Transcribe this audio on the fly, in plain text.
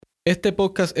Este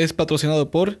podcast es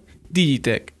patrocinado por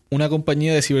Digitech, una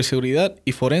compañía de ciberseguridad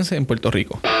y forense en Puerto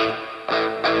Rico.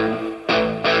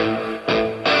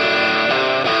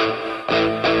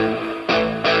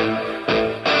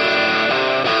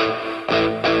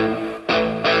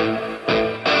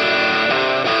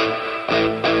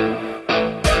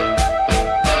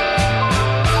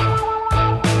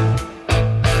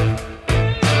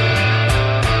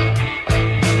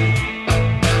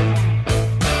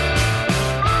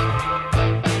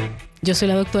 Yo soy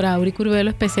la doctora Auri Curvelo,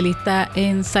 especialista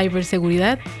en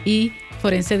ciberseguridad y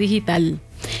forense digital.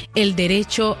 El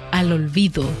derecho al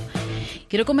olvido.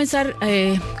 Quiero comenzar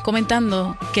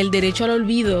comentando que el derecho al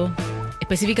olvido,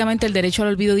 específicamente el derecho al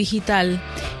olvido digital,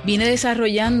 viene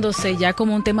desarrollándose ya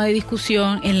como un tema de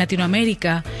discusión en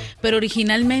Latinoamérica, pero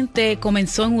originalmente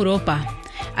comenzó en Europa.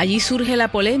 Allí surge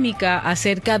la polémica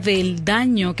acerca del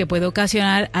daño que puede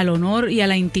ocasionar al honor y a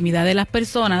la intimidad de las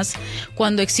personas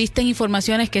cuando existen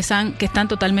informaciones que están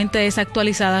totalmente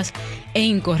desactualizadas e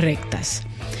incorrectas.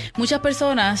 Muchas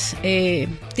personas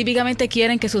típicamente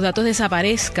quieren que sus datos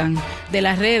desaparezcan de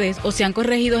las redes o sean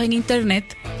corregidos en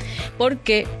Internet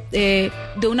porque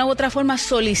de una u otra forma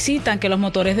solicitan que los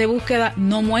motores de búsqueda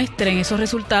no muestren esos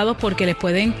resultados porque les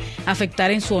pueden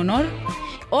afectar en su honor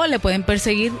o le pueden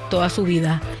perseguir toda su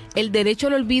vida. El derecho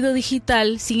al olvido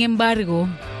digital, sin embargo,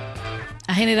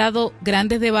 ha generado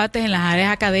grandes debates en las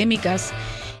áreas académicas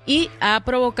y ha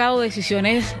provocado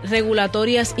decisiones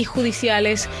regulatorias y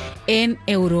judiciales en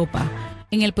Europa.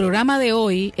 En el programa de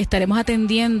hoy estaremos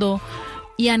atendiendo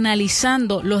y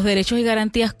analizando los derechos y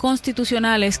garantías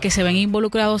constitucionales que se ven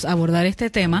involucrados a abordar este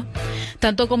tema,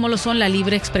 tanto como lo son la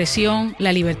libre expresión,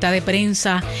 la libertad de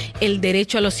prensa, el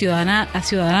derecho a los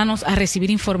ciudadanos a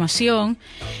recibir información,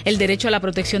 el derecho a la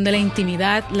protección de la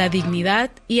intimidad, la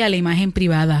dignidad y a la imagen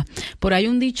privada. Por ahí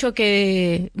un dicho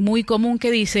muy común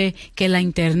que dice que la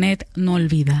Internet no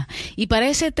olvida. Y para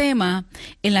ese tema,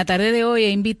 en la tarde de hoy he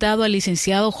invitado al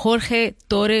licenciado Jorge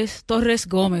Torres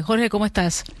Gómez. Jorge, ¿cómo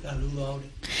estás? Saludos,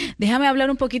 Auri. Déjame hablar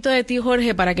un poquito de ti,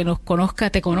 Jorge, para que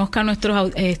te conozcan las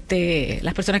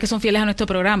personas que son fieles a nuestro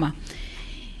programa.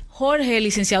 Jorge, el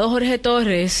licenciado Jorge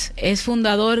Torres, es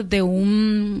fundador de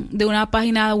una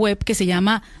página web que se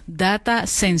llama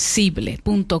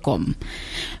datasensible.com.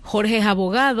 Jorge es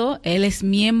abogado, él es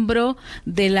miembro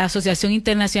de la Asociación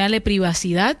Internacional de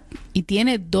Privacidad y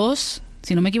tiene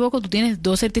si no me equivoco, tú tienes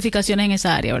 2 certificaciones en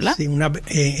esa área, ¿verdad? Sí,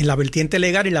 en la vertiente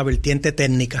legal y la vertiente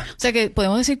técnica. O sea que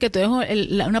podemos decir que tú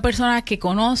eres una persona que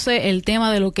conoce el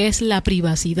tema de lo que es la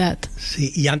privacidad.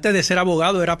 Sí, y antes de ser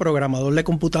abogado era programador de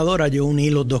computadora, yo uní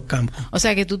los 2 campos. O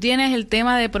sea que tú tienes el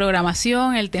tema de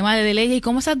programación, el tema de leyes, y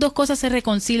cómo esas 2 cosas se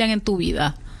reconcilian en tu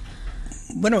vida.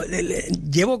 Bueno,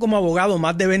 llevo como abogado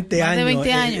más de 20 años. Más de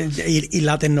 20 años. Y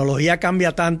la tecnología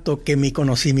cambia tanto que mi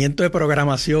conocimiento de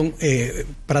programación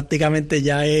prácticamente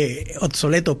ya es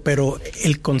obsoleto, pero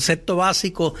el concepto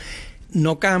básico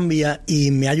no cambia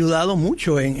y me ha ayudado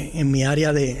mucho en mi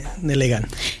área de legal.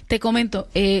 Te comento,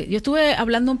 yo estuve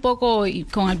hablando un poco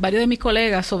con varios de mis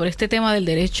colegas sobre este tema del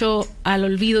derecho al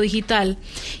olvido digital,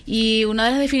 y una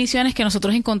de las definiciones que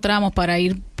nosotros encontramos para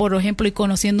ir, por ejemplo, y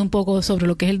conociendo un poco sobre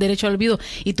lo que es el derecho al olvido,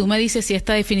 y tú me dices si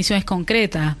esta definición es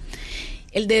concreta.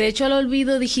 El derecho al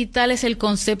olvido digital es el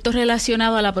concepto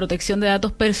relacionado a la protección de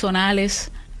datos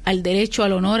personales, al derecho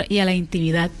al honor y a la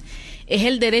intimidad. Es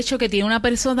el derecho que tiene una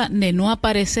persona de no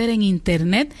aparecer en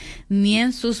Internet ni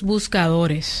en sus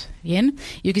buscadores. Bien,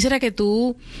 yo quisiera que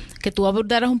tú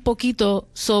abordaras un poquito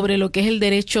sobre lo que es el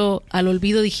derecho al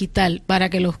olvido digital para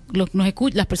que las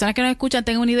personas que nos escuchan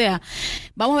tengan una idea.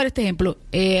 Vamos a ver este ejemplo.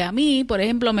 A mí, por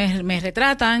ejemplo, me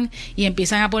retratan y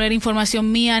empiezan a poner información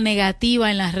mía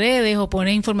negativa en las redes o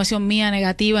poner información mía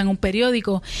negativa en un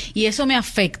periódico, y eso me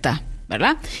afecta,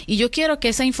 ¿verdad? Y yo quiero que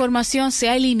esa información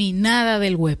sea eliminada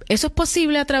del web. ¿Eso es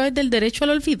posible a través del derecho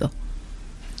al olvido?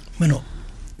 Bueno,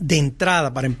 de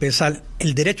entrada, para empezar,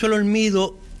 el derecho al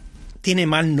olvido tiene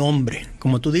mal nombre.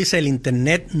 Como tú dices, el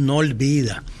Internet no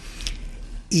olvida.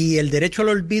 Y el derecho al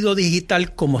olvido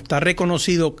digital, como está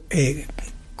reconocido,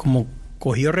 como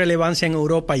cogió relevancia en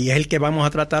Europa y es el que vamos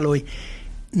a tratar hoy,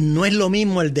 no es lo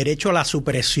mismo el derecho a la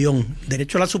supresión. El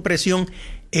derecho a la supresión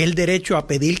es el derecho a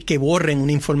pedir que borren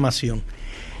una información.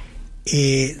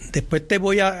 Después te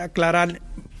voy a aclarar,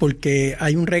 porque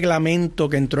hay un reglamento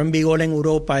que entró en vigor en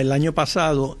Europa el año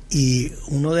pasado, y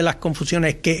una de las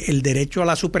confusiones es que el derecho a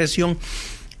la supresión,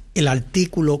 el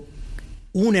artículo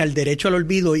une al derecho al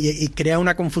olvido y crea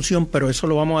una confusión, pero eso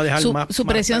lo vamos a dejar más.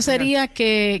 Supresión sería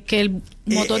que el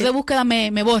motor de búsqueda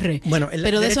me borre. Bueno,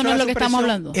 pero de eso no es lo que estamos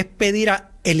hablando. Es pedir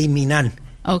a eliminar.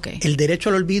 Okay. El derecho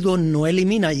al olvido no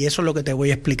elimina, y eso es lo que te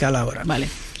voy a explicar ahora. Vale.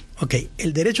 Ok,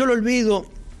 el derecho al olvido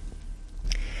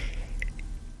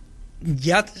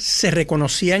ya se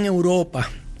reconocía en Europa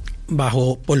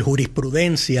por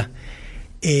jurisprudencia.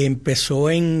 Empezó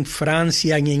en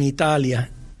Francia y en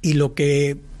Italia, y lo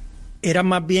que era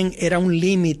más bien era un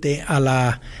límite a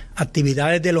las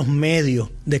actividades de los medios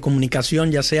de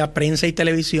comunicación, ya sea prensa y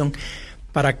televisión,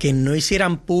 para que no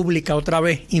hicieran pública otra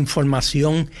vez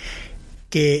información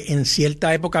que en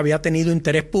cierta época había tenido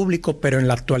interés público, pero en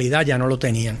la actualidad ya no lo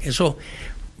tenían. Eso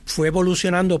fue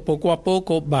evolucionando poco a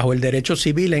poco bajo el derecho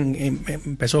civil.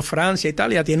 Empezó Francia,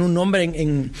 Italia, tiene un nombre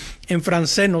en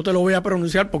francés, no te lo voy a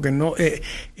pronunciar porque no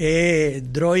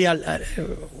droit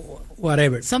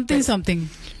whatever. Something.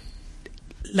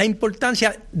 La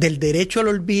importancia del derecho al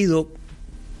olvido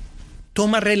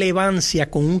toma relevancia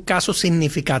con un caso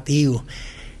significativo.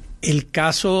 El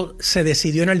caso se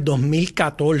decidió en el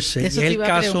 2014. Eso y te es iba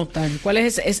el a caso. preguntar. ¿Cuál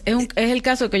es? Es el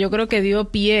caso que yo creo que dio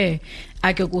pie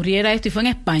a que ocurriera esto, y fue en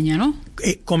España, ¿no?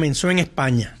 Comenzó en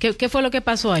España. ¿Qué fue lo que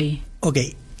pasó ahí? Ok,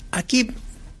 aquí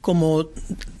como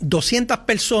 200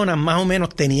 personas más o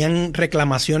menos tenían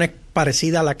reclamaciones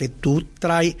parecidas a la que tú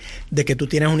traes, de que tú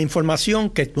tienes una información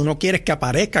que tú no quieres que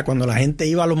aparezca. Cuando la gente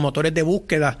iba a los motores de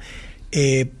búsqueda,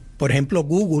 por ejemplo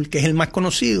Google, que es el más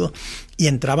conocido, y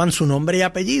entraban su nombre y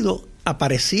apellido,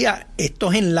 aparecía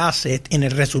estos enlaces en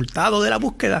el resultado de la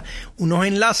búsqueda, unos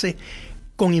enlaces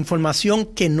con información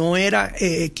que no era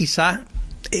quizás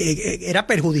era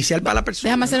perjudicial para la persona.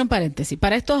 Déjame hacer un paréntesis.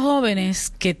 Para estos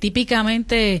jóvenes que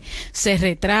típicamente se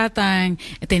retratan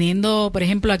teniendo, por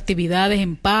ejemplo, actividades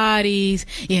en París,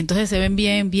 y entonces se ven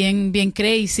bien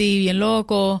crazy, bien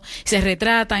locos, se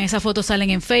retratan, esas fotos salen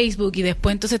en Facebook, y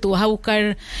después entonces tú vas a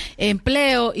buscar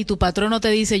empleo y tu patrono te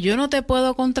dice, yo no te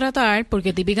puedo contratar,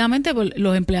 porque típicamente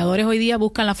los empleadores hoy día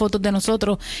buscan las fotos de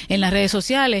nosotros en las redes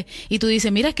sociales, y tú dices,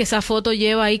 mira, es que esa foto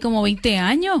lleva ahí como 20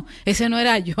 años, ese no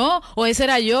era yo, o ese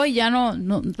era yo y ya no,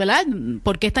 ¿verdad?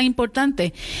 ¿Por qué es tan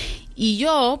importante? Y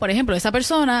yo, por ejemplo, esa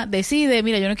persona decide,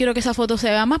 mira, yo no quiero que esa foto se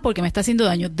vea más porque me está haciendo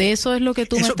daño. De eso es lo que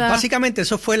tú me estás... Básicamente,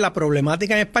 eso fue la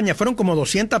problemática en España. Fueron como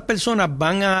 200 personas,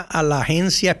 van a la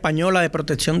Agencia Española de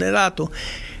Protección de Datos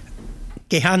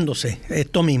quejándose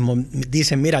esto mismo.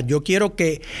 Dicen, mira, yo quiero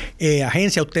que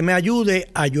agencia, usted me ayude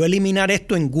a yo eliminar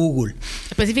esto en Google.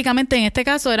 Específicamente en este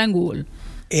caso era en Google.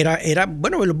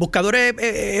 Bueno, los buscadores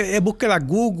búsqueda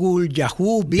Google,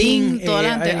 Yahoo, Bing,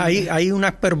 hay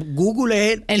unas, pero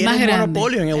Google tiene más un grande,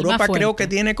 monopolio. En Europa creo que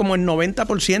tiene como el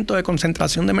 90% de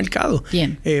concentración de mercado.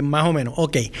 Bien. Más o menos.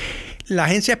 Ok. La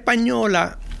agencia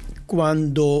española,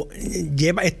 cuando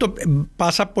lleva esto,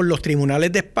 pasa por los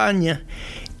tribunales de España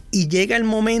y llega el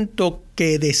momento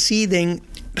que deciden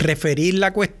referir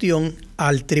la cuestión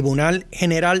al Tribunal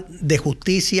General de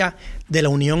Justicia de la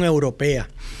Unión Europea.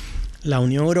 La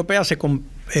Unión Europea se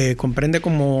comprende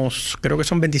como, creo que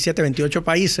son 27, 28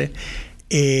 países,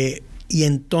 y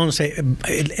entonces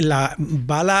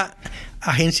va la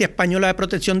Agencia Española de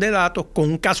Protección de Datos con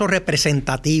un caso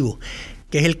representativo,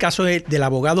 que es el caso del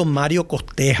abogado Mario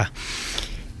Costeja.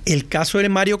 El caso de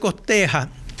Mario Costeja,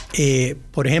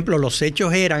 por ejemplo, los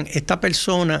hechos eran, esta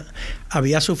persona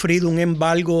había sufrido un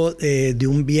embargo de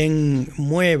un bien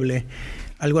mueble,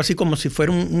 algo así como si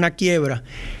fuera una quiebra,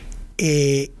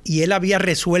 y él había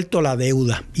resuelto la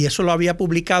deuda, y eso lo había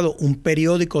publicado un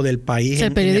periódico del país,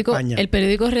 en España. El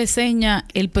periódico reseña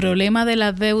el problema de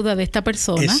la deuda de esta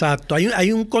persona. Exacto.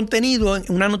 Hay un contenido,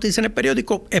 una noticia en el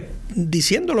periódico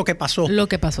diciendo lo que pasó.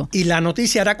 Y la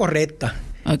noticia era correcta.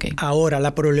 Okay. Ahora,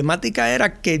 la problemática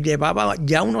era que llevaba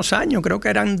ya unos años, creo que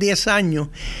eran 10 años,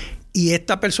 y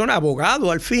esta persona,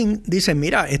 abogado, al fin, dice,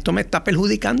 mira, esto me está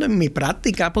perjudicando en mi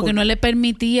práctica. Porque no le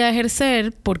permitía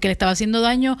ejercer, porque le estaba haciendo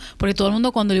daño, porque todo el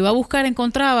mundo cuando lo iba a buscar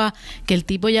encontraba que el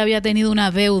tipo ya había tenido una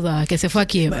deuda, que se fue a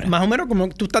quiebra. Más o menos como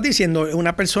tú estás diciendo,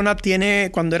 una persona tiene,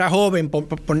 cuando era joven,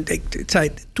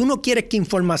 ¿sabes? Tú no quieres que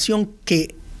información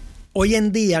que hoy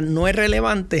en día no es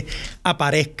relevante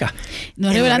aparezca. No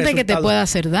es relevante que te pueda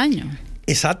hacer daño.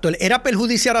 Exacto, era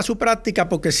perjudicial a su práctica,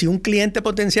 porque si un cliente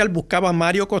potencial buscaba a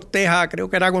Mario Costeja, creo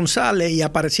que era González, y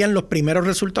aparecían los primeros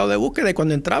resultados de búsqueda, y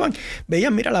cuando entraban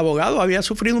veían, mira, el abogado había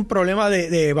sufrido un problema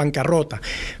de bancarrota,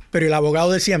 pero el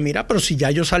abogado decía, mira, pero si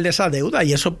ya yo saldé de esa deuda,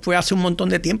 y eso fue hace un montón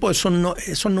de tiempo, eso no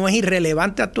es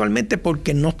irrelevante actualmente,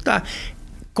 porque no está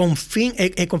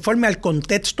conforme al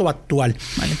contexto actual.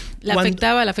 Vale. Le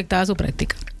afectaba su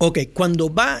práctica. Ok,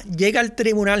 cuando llega al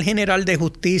Tribunal General de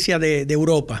Justicia de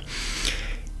Europa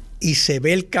y se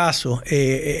ve el caso,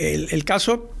 el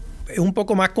caso es un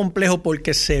poco más complejo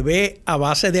porque se ve a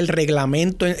base del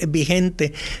reglamento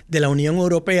vigente de la Unión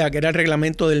Europea, que era el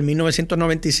reglamento del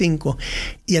 1995.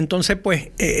 Y entonces, pues,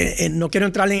 no quiero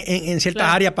entrar en ciertas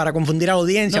áreas para confundir a la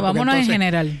audiencia. No, vámonos entonces, en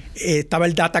general. Estaba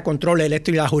el data control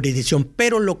electo y la jurisdicción.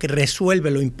 Pero lo que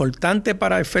resuelve, lo importante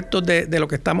para efectos de lo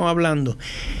que estamos hablando,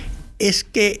 es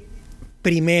que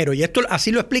primero, y esto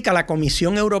así lo explica la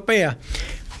Comisión Europea,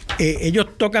 ellos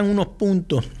tocan unos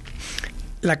puntos.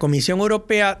 La Comisión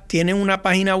Europea tiene una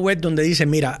página web donde dice,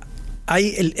 mira,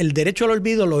 hay el derecho al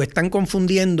olvido lo están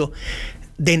confundiendo.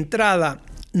 De entrada,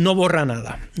 no borra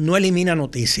nada, no elimina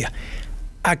noticias.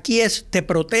 Aquí te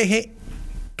protege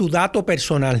tu dato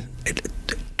personal.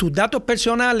 Tus datos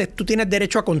personales, tú tienes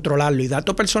derecho a controlarlo. Y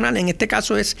dato personal, en este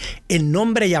caso, es el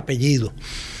nombre y apellido.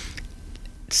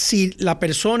 Si la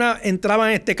persona entraba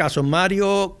en este caso,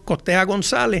 Mario Costeja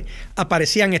González,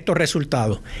 aparecían estos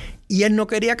resultados. Y él no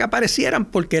quería que aparecieran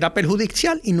porque era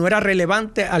perjudicial y no era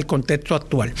relevante al contexto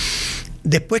actual.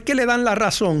 Después que le dan la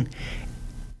razón,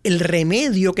 el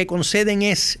remedio que conceden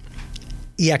es,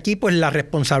 y aquí pues la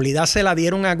responsabilidad se la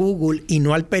dieron a Google y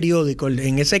no al periódico.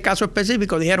 En ese caso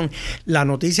específico dijeron, la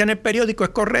noticia en el periódico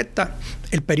es correcta,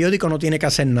 el periódico no tiene que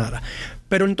hacer nada.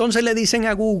 Pero entonces le dicen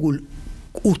a Google,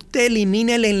 usted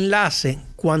elimine el enlace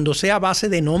cuando sea a base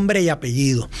de nombre y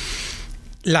apellido.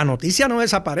 La noticia no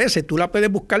desaparece, tú la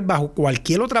puedes buscar bajo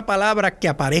cualquier otra palabra que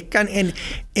aparezca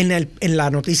en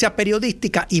la noticia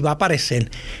periodística y va a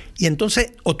aparecer. Y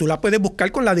entonces, o tú la puedes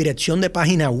buscar con la dirección de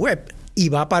página web y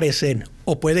va a aparecer.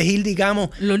 O puedes ir,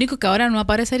 digamos... Lo único que ahora no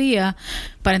aparecería,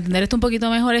 para entender esto un poquito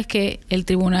mejor, es que el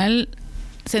tribunal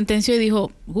sentenció y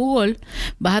dijo, Google,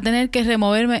 vas a tener que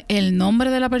removerme el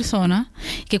nombre de la persona,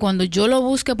 que cuando yo lo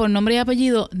busque por nombre y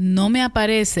apellido, no me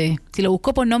aparece. Si lo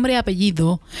busco por nombre y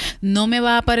apellido, no me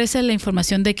va a aparecer la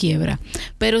información de quiebra.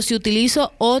 Pero si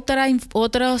utilizo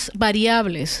otras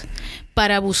variables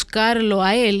para buscarlo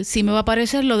a él, sí me va a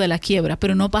aparecer lo de la quiebra,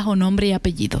 pero no bajo nombre y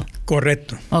apellido.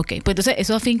 Correcto. Ok, pues entonces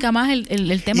eso afinca más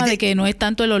el tema de que no es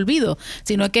tanto el olvido,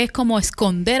 sino que es como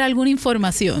esconder alguna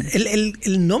información.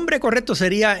 El nombre correcto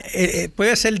sería,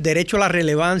 puede ser derecho a la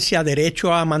relevancia,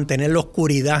 derecho a mantener la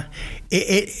oscuridad.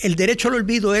 El derecho al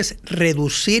olvido es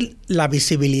reducir la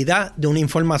visibilidad de una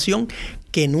información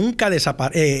que nunca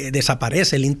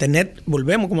desaparece. El Internet,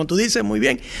 volvemos, como tú dices muy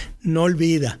bien, no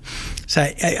olvida. O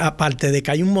sea, aparte de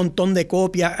que hay un montón de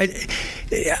copias,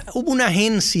 hubo una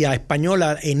agencia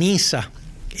española, ENISA,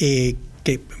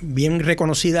 que bien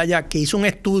reconocida ya, que hizo un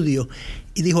estudio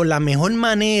y dijo, la mejor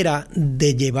manera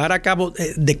de llevar a cabo,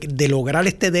 de lograr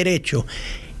este derecho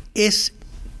es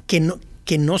que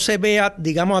no se vea,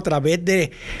 digamos, a través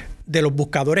de los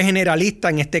buscadores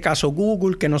generalistas, en este caso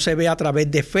Google, que no se vea a través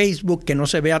de Facebook, que no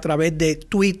se vea a través de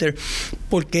Twitter,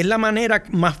 porque es la manera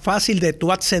más fácil de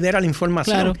tú acceder a la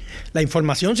información. Claro. La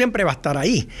información siempre va a estar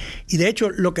ahí. Y de hecho,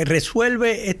 lo que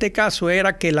resuelve este caso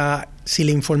era que si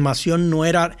la información no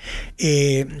era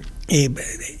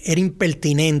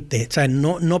impertinente, o sea,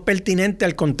 no pertinente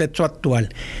al contexto actual.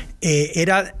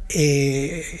 Eran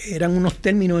unos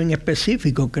términos en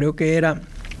específico, creo que era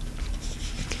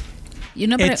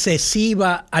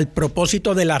excesiva al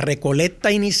propósito de la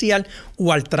recolecta inicial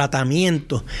o al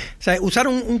tratamiento. O sea,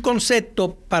 usaron un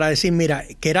concepto para decir, mira,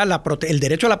 que era el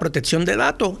derecho a la protección de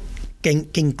datos,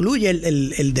 que incluye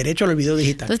el derecho al olvido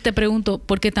digital. Entonces te pregunto,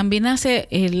 porque también hace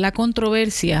la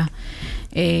controversia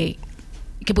que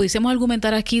pudiésemos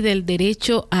argumentar aquí del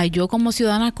derecho a yo como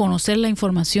ciudadana conocer la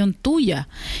información tuya.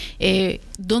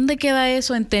 ¿Dónde queda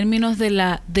eso en términos de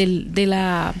la...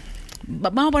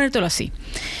 Vamos a ponértelo así.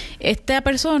 Esta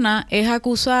persona es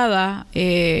acusada,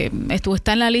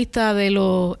 está en la lista de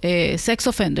los sex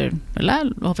offenders, ¿verdad?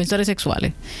 Los ofensores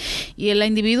sexuales. Y el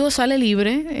individuo sale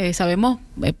libre. Sabemos,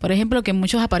 por ejemplo, que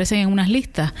muchos aparecen en unas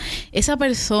listas. Esa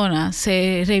persona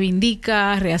se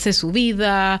reivindica, rehace su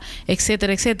vida,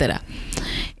 etcétera, etcétera.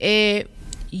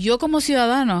 Yo como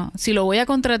ciudadano, si lo voy a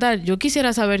contratar, yo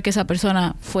quisiera saber que esa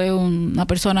persona fue una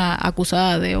persona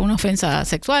acusada de una ofensa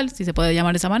sexual, si se puede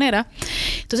llamar de esa manera.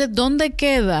 Entonces, ¿dónde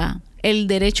queda el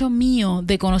derecho mío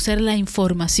de conocer la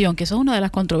información? Que eso es una de las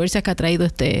controversias que ha traído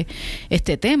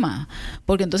este tema.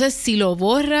 Porque entonces, si lo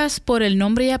borras por el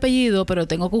nombre y apellido, pero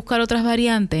tengo que buscar otras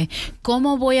variantes,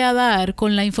 ¿cómo voy a dar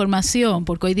con la información?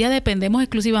 Porque hoy día dependemos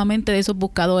exclusivamente de esos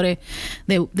buscadores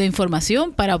de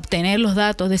información para obtener los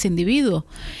datos de ese individuo.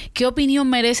 ¿Qué opinión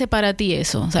merece para ti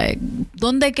eso? O sea,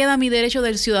 ¿dónde queda mi derecho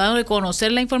del ciudadano de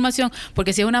conocer la información?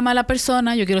 Porque si es una mala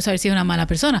persona, yo quiero saber si es una mala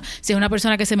persona. Si es una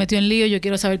persona que se metió en lío, yo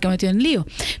quiero saber que metió en lío.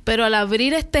 Pero al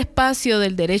abrir este espacio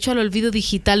del derecho al olvido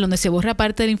digital, donde se borra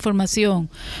parte de la información,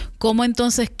 ¿cómo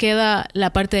entonces queda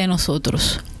la parte de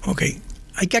nosotros? Ok.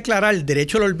 Hay que aclarar, el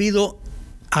derecho al olvido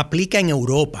aplica en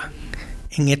Europa,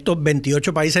 en estos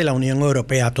 28 países de la Unión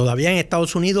Europea. Todavía en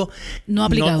Estados Unidos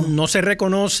no se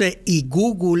reconoce, y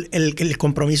Google, el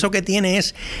compromiso que tiene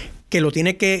es que lo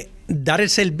tiene que dar el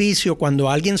servicio cuando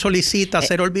alguien solicita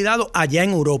ser olvidado allá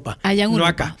en Europa. Allá en no Europa.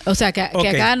 Acá. O sea, que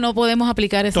acá no podemos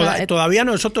aplicar esa... Todavía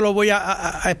no, eso te lo voy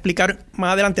a explicar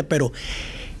más adelante, pero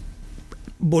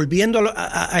volviendo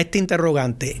a este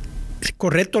interrogante,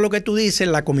 correcto lo que tú dices,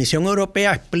 la Comisión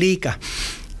Europea explica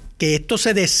que esto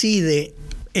se decide,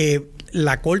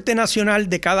 la Corte Nacional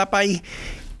de cada país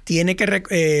tiene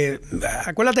que...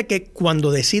 acuérdate que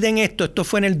cuando deciden esto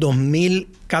fue en el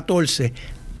 2014,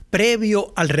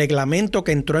 previo al reglamento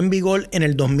que entró en vigor en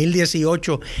el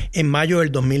 2018, en mayo del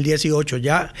 2018.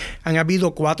 Ya han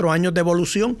habido 4 años de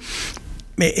evolución.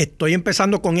 Estoy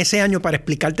empezando con ese año para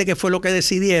explicarte qué fue lo que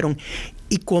decidieron.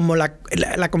 Y como la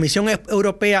Comisión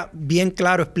Europea bien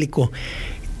claro explicó,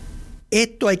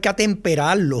 esto hay que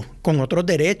atemperarlo con otros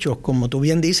derechos. Como tú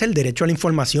bien dices, el derecho a la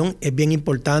información es bien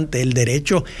importante, el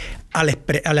derecho a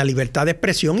la libertad de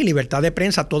expresión y libertad de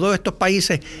prensa. Todos estos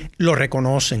países lo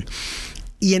reconocen.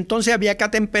 Y entonces había que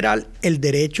atemperar el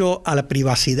derecho a la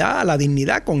privacidad, a la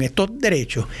dignidad con estos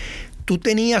derechos. Tú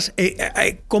tenías,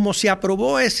 como se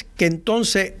aprobó es que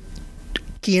entonces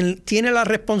quien tiene la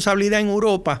responsabilidad en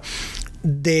Europa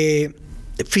de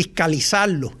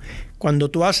fiscalizarlo,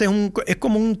 cuando tú haces es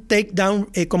como un takedown,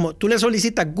 como tú le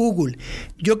solicitas a Google,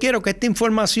 yo quiero que esta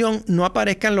información no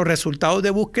aparezca en los resultados de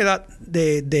búsqueda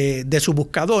de su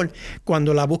buscador,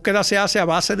 cuando la búsqueda se hace a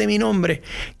base de mi nombre,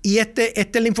 y esta es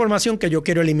la información que yo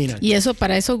quiero eliminar. Y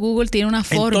para eso Google tiene una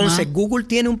forma. Entonces Google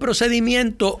tiene un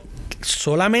procedimiento que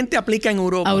solamente aplica en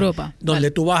Europa. Donde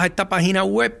tú vas a esta página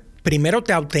web. Primero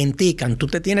te autentican,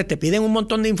 te piden un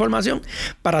montón de información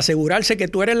para asegurarse que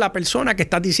tú eres la persona que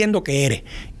estás diciendo que eres,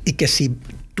 y que si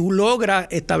tú logras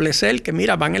establecer que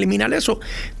mira, van a eliminar eso,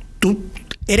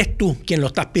 eres tú quien lo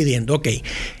estás pidiendo. Ok.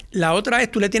 La otra es,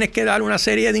 tú le tienes que dar una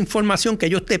serie de información que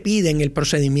ellos te piden. El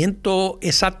procedimiento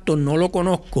exacto no lo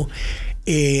conozco.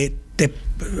 Es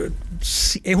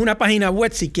una página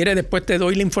web, si quieres después te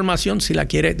doy la información, si la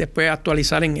quieres después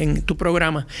actualizar en tu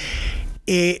programa.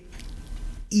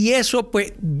 Y eso,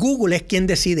 pues, Google es quien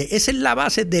decide. Esa es la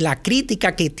base de la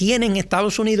crítica que tienen en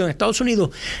Estados Unidos. En Estados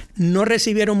Unidos no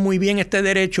recibieron muy bien este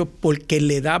derecho porque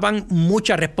le daban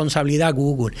mucha responsabilidad a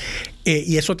Google.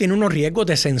 Y eso tiene unos riesgos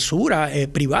de censura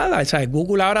privada. O sea,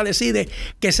 Google ahora decide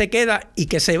qué se queda y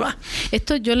qué se va.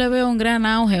 Esto yo le veo un gran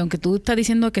auge, aunque tú estás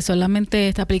diciendo que solamente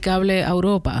está aplicable a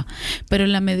Europa, pero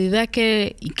en la medida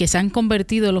que se han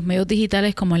convertido los medios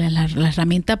digitales como la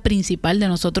herramienta principal de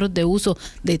nosotros de uso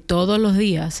de todos los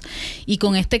días, y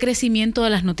con este crecimiento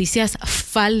de las noticias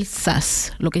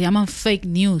falsas, lo que llaman fake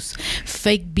news,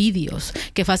 fake videos,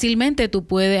 que fácilmente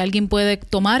alguien puede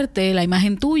tomarte la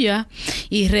imagen tuya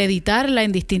y reeditarla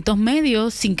en distintos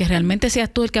medios sin que realmente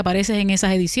seas tú el que apareces en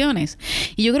esas ediciones.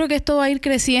 Y yo creo que esto va a ir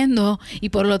creciendo, y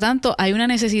por lo tanto hay una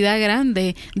necesidad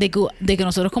grande de que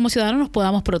nosotros como ciudadanos nos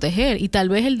podamos proteger, y tal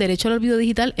vez el derecho al olvido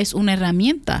digital es una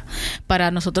herramienta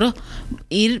para nosotros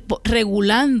ir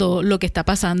regulando lo que está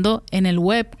pasando en el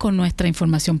web con nuestra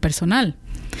información personal.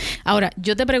 Ahora,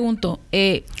 yo te pregunto,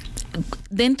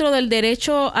 dentro del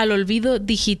derecho al olvido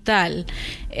digital,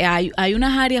 hay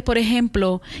unas áreas, por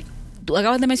ejemplo, tú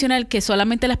acabas de mencionar que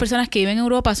solamente las personas que viven en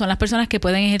Europa son las personas que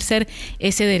pueden ejercer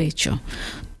ese derecho.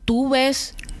 ¿Tú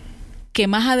ves que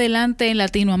más adelante en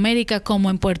Latinoamérica, como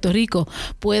en Puerto Rico,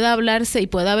 pueda hablarse y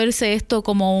pueda verse esto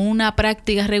como una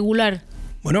práctica regular?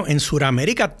 Bueno, en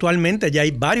Sudamérica actualmente ya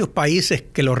hay varios países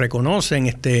que lo reconocen.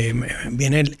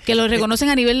 Que lo reconocen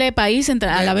a nivel de país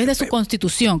a la vez de su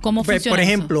constitución. ¿Cómo funciona por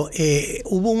ejemplo,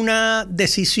 hubo una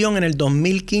decisión en el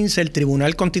 2015, el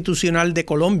Tribunal Constitucional de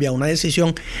Colombia, una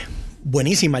decisión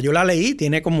buenísima. Yo la leí,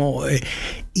 tiene como...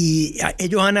 y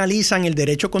ellos analizan el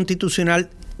derecho constitucional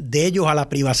de ellos a la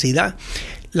privacidad.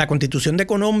 La Constitución de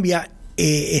Colombia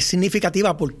es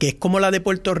significativa porque es como la de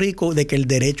Puerto Rico, de que el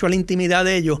derecho a la intimidad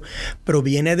de ellos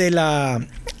proviene de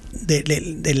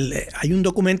hay un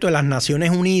documento de las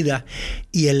Naciones Unidas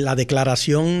y en la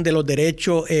Declaración de los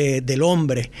Derechos del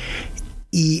Hombre.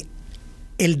 Y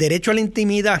el derecho a la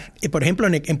intimidad, por ejemplo,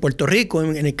 en Puerto Rico,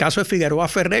 en el caso de Figueroa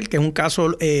Ferrer, que es un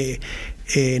caso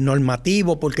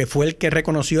normativo porque fue el que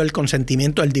reconoció el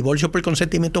consentimiento, el divorcio por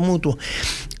consentimiento mutuo.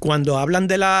 Cuando hablan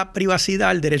de la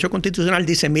privacidad, el derecho constitucional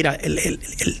dice, mira,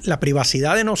 la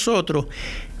privacidad de nosotros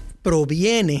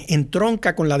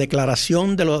entronca con la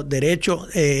Declaración de los Derechos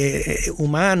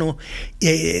Humanos.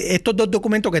 Estos dos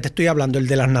documentos que te estoy hablando, el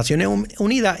de las Naciones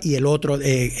Unidas y el otro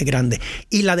grande.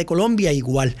 Y la de Colombia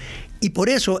igual. Y por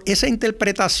eso esa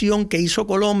interpretación que hizo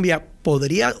Colombia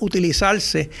podría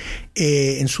utilizarse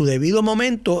en su debido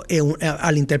momento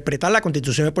al interpretar la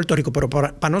Constitución de Puerto Rico. Pero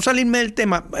para no salirme del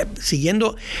tema,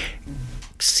 siguiendo...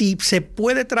 Si se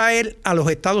puede traer a los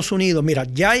Estados Unidos, mira,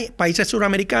 ya hay países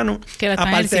suramericanos,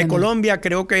 aparte de Colombia,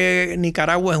 creo que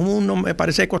Nicaragua es uno, me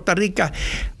parece Costa Rica.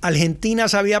 Argentina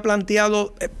se había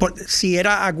planteado, si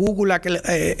era a Google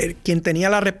quien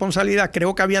tenía la responsabilidad,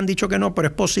 creo que habían dicho que no, pero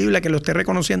es posible que lo esté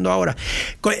reconociendo ahora.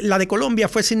 La de Colombia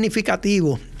fue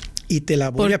significativo. Y te la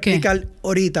voy a explicar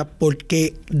ahorita,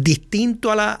 porque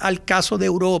distinto al caso de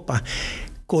Europa,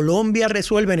 Colombia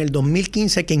resuelve en el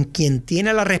 2015 que quien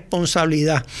tiene la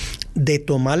responsabilidad de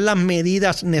tomar las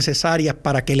medidas necesarias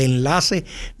para que el enlace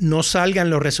no salga en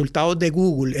los resultados de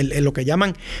Google, en lo que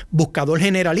llaman buscador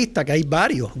generalista, que hay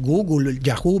varios, Google,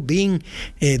 Yahoo, Bing,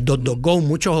 DuckDuckGo,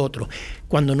 muchos otros.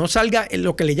 Cuando no salga en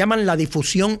lo que le llaman la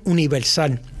difusión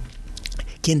universal,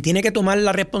 quien tiene que tomar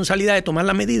la responsabilidad de tomar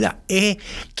la medida es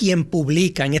quien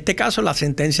publica. En este caso, la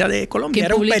sentencia de Colombia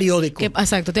era un periódico.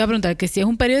 Exacto, te iba a preguntar que si es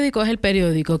un periódico es el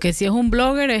periódico, que si es un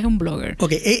blogger es un blogger.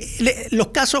 Ok, los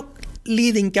casos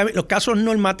leading, los casos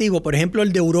normativos, por ejemplo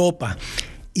el de Europa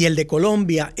y el de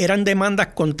Colombia, eran demandas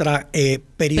contra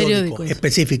periódicos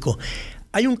específicos.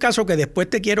 Hay un caso que después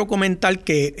te quiero comentar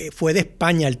que fue de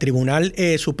España, el Tribunal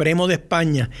Supremo de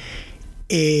España,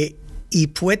 y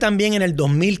fue también en el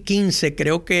 2015,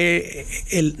 creo que,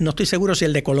 no estoy seguro si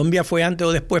el de Colombia fue antes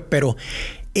o después, pero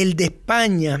el de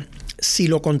España, si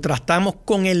lo contrastamos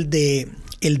con el de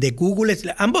Google,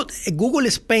 ambos, Google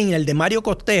Spain, el de Mario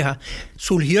Costeja,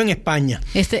 surgió en España.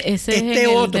 Este es en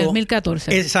otro, el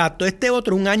 2014. Exacto, este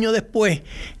otro, un año después,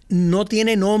 no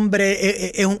tiene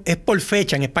nombre, es por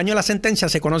fecha. En España las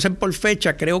sentencias se conocen por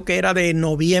fecha, creo que era de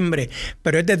noviembre,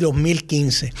 pero es de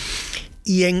 2015.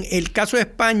 Y en el caso de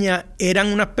España eran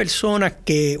unas personas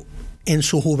que en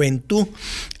su juventud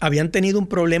habían tenido un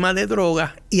problema de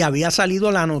drogas y había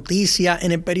salido la noticia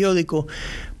en el periódico.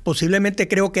 Posiblemente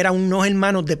creo que eran unos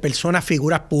hermanos de personas,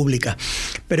 figuras públicas.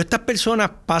 Pero estas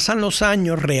personas pasan los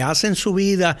años, rehacen su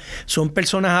vida, son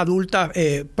personas adultas,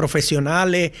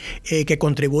 profesionales, que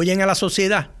contribuyen a la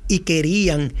sociedad y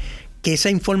querían que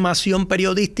esa información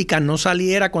periodística no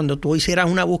saliera cuando tú hicieras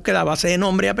una búsqueda a base de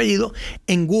nombre y apellido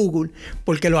en Google,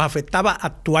 porque los afectaba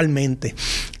actualmente.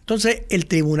 Entonces, el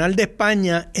Tribunal de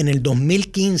España en el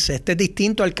 2015, este es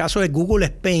distinto al caso de Google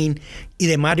Spain y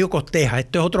de Mario Costeja,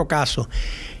 este es otro caso.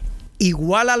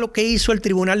 Igual a lo que hizo el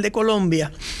Tribunal de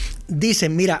Colombia,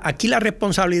 dicen, mira, aquí la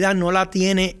responsabilidad no la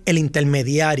tiene el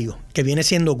intermediario, que viene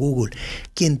siendo Google.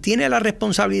 Quien tiene la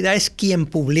responsabilidad es quien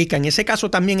publica. En ese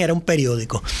caso también era un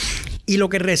periódico. Y lo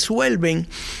que resuelven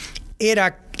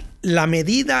era la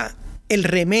medida, el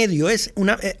remedio es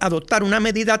adoptar una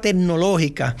medida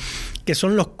tecnológica, que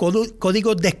son los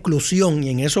códigos de exclusión. Y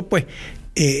en eso, pues,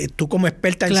 tú como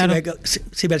experta en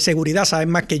ciberseguridad sabes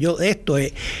más que yo de esto.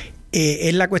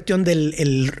 Es la cuestión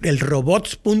del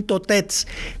robots.txt,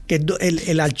 que es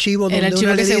el archivo donde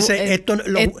uno le dice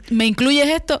me incluyes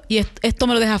esto y esto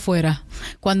me lo deja fuera.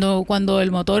 Cuando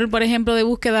el motor, por ejemplo, de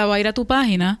búsqueda va a ir a tu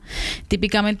página,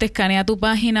 típicamente escanea tu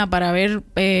página para ver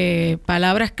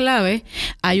palabras clave.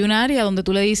 Hay un área donde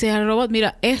tú le dices al robot,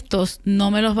 mira, estos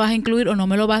no me los vas a incluir o no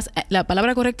me lo vas... La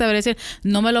palabra correcta debería ser,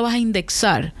 no me lo vas a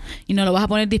indexar y no lo vas a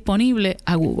poner disponible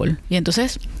a Google. Y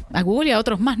entonces, a Google y a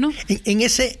otros más, ¿no?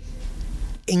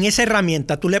 En esa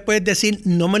herramienta tú le puedes decir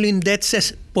no me lo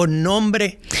indexes por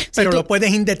nombre, pero lo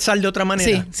puedes indexar de otra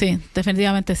manera. Sí,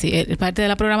 definitivamente sí. Parte de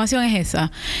la programación es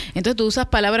esa. Entonces tú usas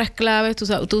palabras claves,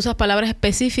 tú usas palabras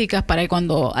específicas para que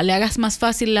cuando le hagas más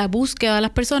fácil la búsqueda a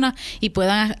las personas y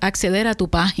puedan acceder a tu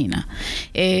página.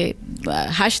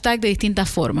 Hashtag de distintas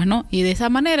formas, ¿no? Y de esa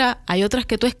manera hay otras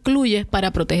que tú excluyes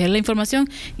para proteger la información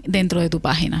dentro de tu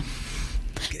página.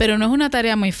 Pero no es una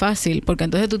tarea muy fácil, porque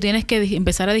entonces tú tienes que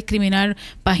empezar a discriminar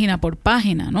página por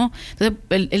página, ¿no? Entonces,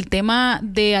 el tema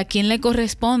de a quién le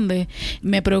corresponde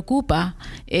me preocupa,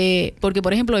 porque,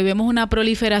 por ejemplo, hoy vemos una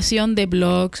proliferación de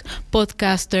blogs,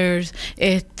 podcasters,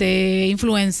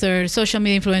 influencers, social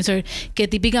media influencers, que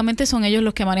típicamente son ellos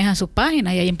los que manejan sus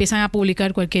páginas y ahí empiezan a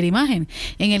publicar cualquier imagen.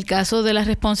 En el caso de la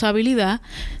responsabilidad,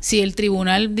 si el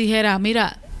tribunal dijera,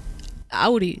 mira,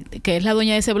 Auri, que es la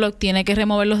dueña de ese blog, tiene que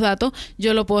remover los datos,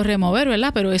 yo lo puedo remover,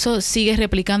 ¿verdad? Pero eso sigue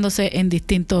replicándose en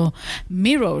distintos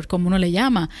mirrors, como uno le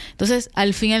llama. Entonces,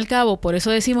 al fin y al cabo, por eso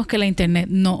decimos que la Internet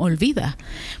no olvida.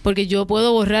 Porque yo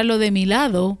puedo borrarlo de mi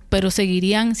lado, pero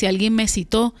seguirían, si alguien me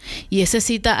citó y ese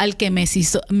cita al que me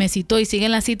citó y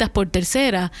siguen las citas por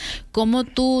tercera, ¿cómo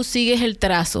tú sigues el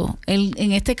trazo?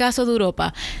 En este caso de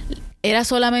Europa, era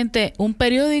solamente un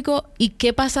periódico y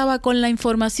qué pasaba con la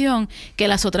información que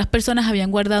las otras personas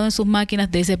habían guardado en sus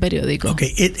máquinas de ese periódico. Ok,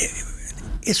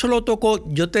 eso lo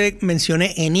tocó, yo te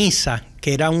mencioné ENISA,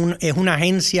 que es una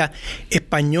agencia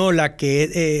española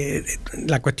que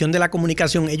la cuestión de la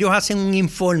comunicación. Ellos hacen un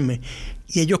informe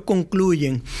y ellos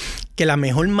concluyen que la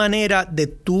mejor manera de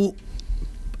tú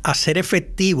hacer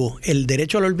efectivo el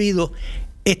derecho al olvido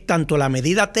es tanto la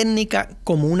medida técnica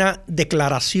como una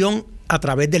declaración a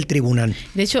través del tribunal.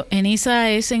 De hecho,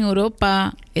 ENISA es en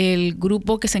Europa el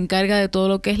grupo que se encarga de todo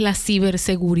lo que es la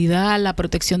ciberseguridad, la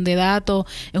protección de datos.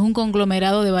 Es un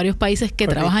conglomerado de varios países que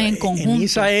trabajan en conjunto.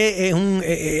 ENISA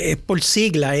es por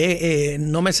sigla,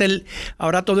 no me sé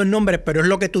ahora todo el nombre, pero es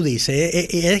lo que tú dices.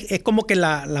 Es como que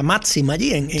la máxima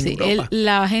allí en Europa.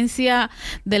 La agencia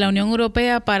de la Unión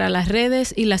Europea para las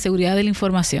redes y la seguridad de la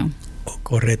información.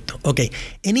 Correcto. Ok.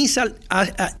 ENISA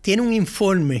tiene un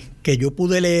informe que yo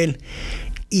pude leer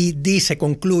y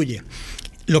concluye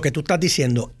lo que tú estás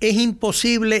diciendo. Es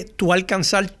imposible tú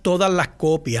alcanzar todas las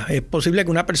copias. Es posible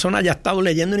que una persona haya estado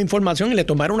leyendo una información y le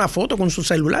tomara una foto con su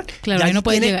celular. Claro, ahí no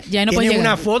puede llegar. Ya no puede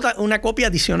llegar. Una copia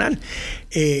adicional.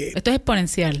 Esto es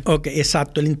exponencial. Ok,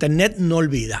 exacto. El Internet no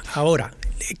olvida. Ahora,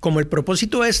 como el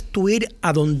propósito es tú ir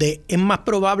a donde es más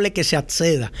probable que se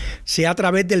acceda, sea a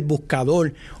través del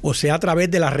buscador o sea a través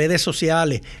de las redes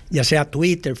sociales, ya sea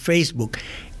Twitter, Facebook,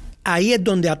 ahí es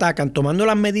donde atacan, tomando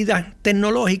las medidas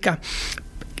tecnológicas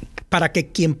para que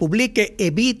quien publique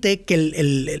evite que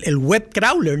el web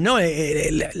crawler, ¿no?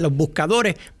 Los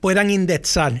buscadores puedan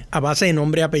indexar a base de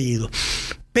nombre y apellido.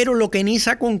 Pero lo que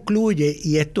ENISA concluye,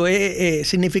 y esto es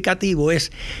significativo,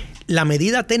 es la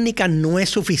medida técnica no es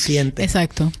suficiente.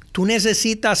 Exacto. Tú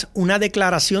necesitas una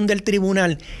declaración del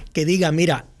tribunal que diga,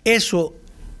 mira, eso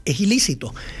es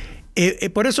ilícito.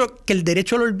 Por eso que el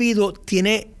derecho al olvido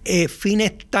tiene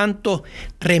fines tanto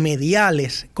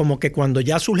remediales como que cuando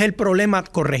ya surge el problema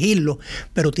corregirlo,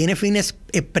 pero tiene fines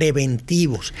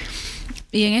preventivos.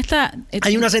 Y en esta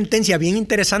hay una sentencia bien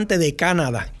interesante de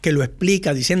Canadá que lo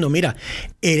explica diciendo, mira,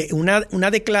 un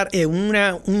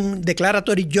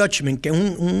declaratory judgment, que es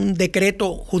un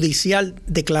decreto judicial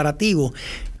declarativo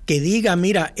que diga,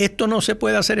 mira, esto no se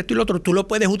puede hacer, esto y lo otro, tú lo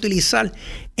puedes utilizar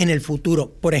en el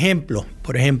futuro. Por ejemplo,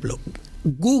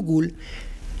 Google,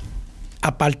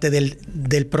 aparte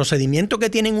del procedimiento que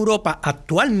tiene en Europa,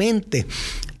 actualmente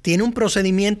tiene un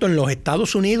procedimiento en los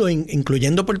Estados Unidos,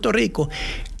 incluyendo Puerto Rico,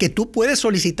 que tú puedes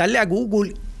solicitarle a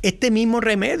Google este mismo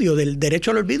remedio del derecho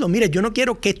al olvido. Mire, yo no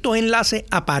quiero que estos enlaces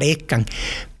aparezcan,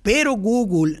 pero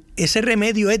Google, ese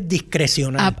remedio es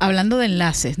discrecional. Hablando de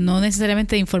enlaces, no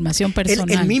necesariamente de información personal.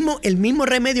 El mismo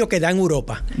remedio que da en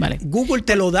Europa. Vale. Google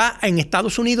te lo da en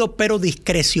Estados Unidos, pero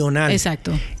discrecional.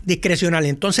 Exacto. Discrecional.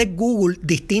 Entonces Google,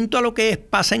 distinto a lo que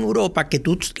pasa en Europa, que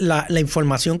tú la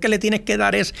información que le tienes que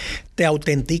dar es, te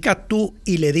autenticas tú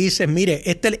y le dices, mire,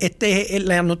 este es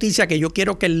la noticia que yo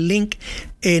quiero que el link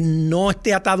no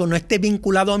esté atado, no esté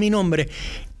vinculado a mi nombre.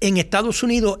 En Estados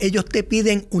Unidos ellos te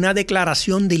piden una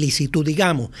declaración de ilicitud,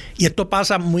 digamos, y esto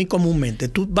pasa muy comúnmente.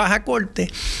 Tú vas a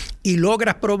corte y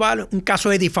logras probar un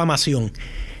caso de difamación.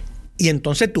 Y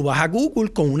entonces tú vas a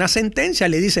Google con una sentencia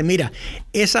y le dices, mira,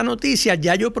 esa noticia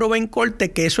ya yo probé en corte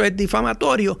que eso es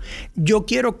difamatorio. Yo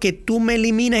quiero que tú me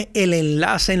elimines el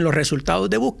enlace en los resultados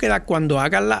de búsqueda cuando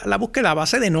hagas la búsqueda a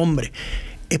base de nombre.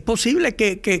 Es posible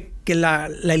que la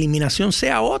eliminación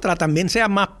sea otra, también sea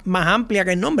más amplia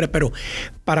que el nombre, pero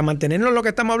para mantenernos lo que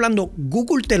estamos hablando,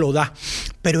 Google te lo da,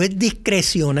 pero es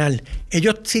discrecional.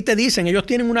 Ellos sí te dicen, ellos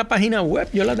tienen una página web,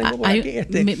 yo la tengo por aquí.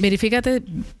 Verifícate,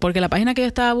 porque la página que yo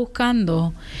estaba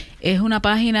buscando es una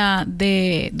página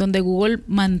donde Google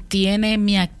mantiene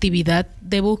mi actividad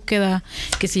de búsqueda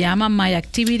que se llama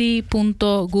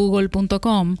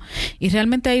myactivity.google.com, y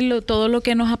realmente ahí todo lo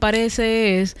que nos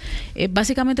aparece es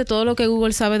básicamente todo lo que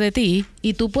Google sabe de ti,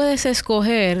 y tú puedes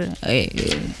escoger,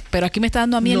 pero aquí me está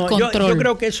dando a mí el control. Yo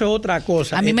creo que eso es otra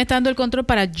cosa. A mí me está dando el control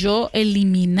para yo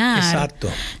eliminar. Exacto.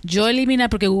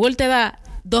 Porque Google te da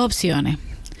dos opciones.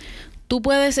 Tú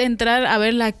puedes entrar a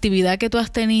ver la actividad que tú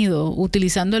has tenido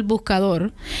utilizando el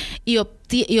buscador y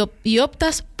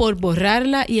optas por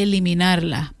borrarla y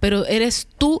eliminarla, pero eres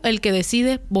tú el que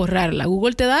decide borrarla.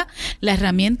 Google te da la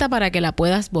herramienta para que la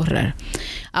puedas borrar.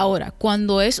 Ahora,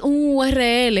 cuando es un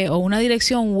URL o una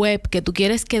dirección web que tú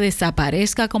quieres que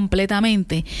desaparezca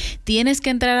completamente, tienes que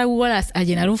entrar a Google a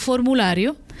llenar un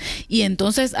formulario, y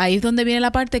entonces ahí es donde viene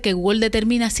la parte que Google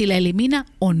determina si la elimina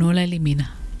o no la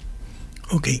elimina.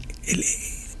 Ok.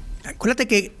 Acuérdate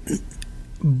que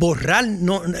borrar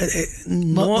no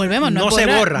se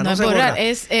borra.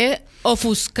 Es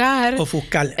ofuscar.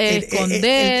 Ofuscar.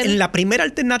 Esconder. En la primera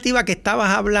alternativa que estabas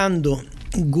hablando,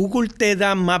 Google te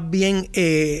da más bien,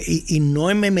 y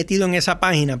no me he metido en esa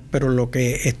página, pero lo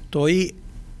que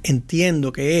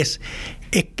entiendo que es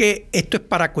que esto es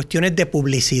para cuestiones de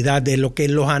publicidad, de lo que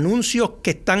los anuncios que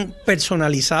están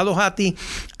personalizados a ti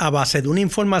a base de una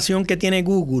información que tiene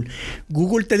Google.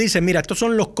 Google te dice, mira, estos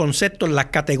son los conceptos, las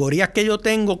categorías que yo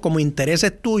tengo como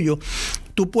intereses tuyos.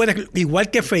 Tú puedes, igual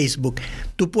que Facebook,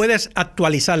 tú puedes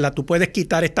actualizarla, tú puedes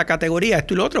quitar esta categoría,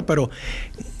 esto y lo otro, pero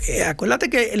acuérdate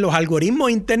que los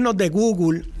algoritmos internos de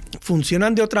Google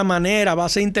funcionan de otra manera, a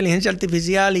base de inteligencia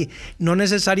artificial, y no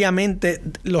necesariamente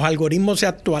los algoritmos se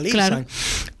actualizan. Claro.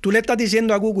 Tú le estás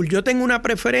diciendo a Google, yo tengo una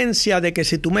preferencia de que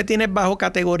si tú me tienes bajo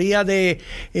categoría de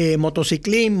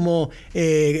motociclismo,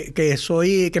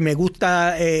 que me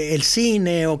gusta el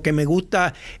cine, o que me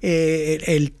gusta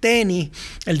el tenis,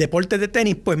 el deporte de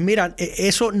tenis, pues mira,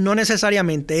 eso no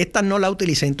necesariamente, esta no la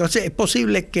utilicé. Entonces es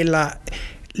posible que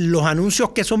los anuncios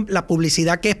que son la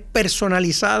publicidad que es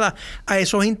personalizada a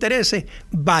esos intereses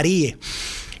varíe.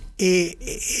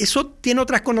 Eso tiene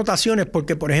otras connotaciones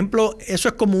porque, por ejemplo, eso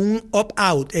es como un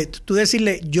opt-out. Tú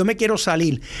decirle, yo me quiero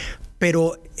salir,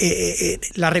 pero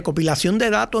la recopilación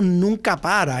de datos nunca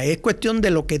para. Es cuestión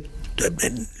de lo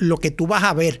que tú vas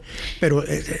a ver. Pero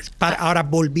ahora,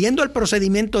 volviendo al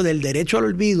procedimiento del derecho al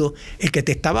olvido, el que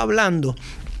te estaba hablando,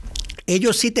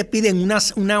 ellos sí te piden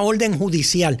una orden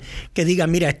judicial que diga,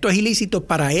 mira, esto es ilícito,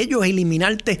 para ellos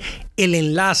eliminarte el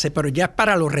enlace, pero ya es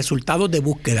para los resultados de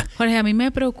búsqueda. Jorge, a mí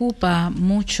me preocupa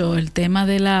mucho el tema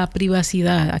de la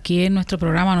privacidad. Aquí en nuestro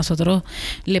programa nosotros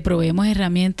le proveemos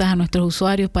herramientas a nuestros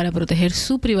usuarios para proteger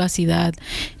su privacidad,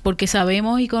 porque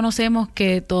sabemos y conocemos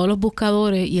que todos los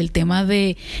buscadores y el tema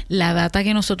de la data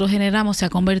que nosotros generamos se ha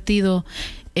convertido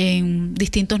en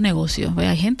distintos negocios.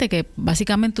 Hay gente que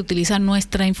básicamente utiliza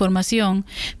nuestra información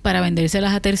para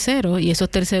vendérselas a terceros, y esos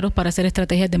terceros para hacer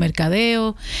estrategias de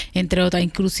mercadeo, entre otras.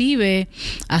 Inclusive,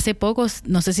 hace poco,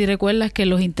 no sé si recuerdas que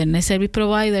los Internet Service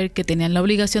Providers, que tenían la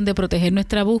obligación de proteger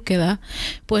nuestra búsqueda,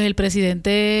 pues el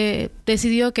presidente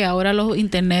decidió que ahora los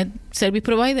Internet Service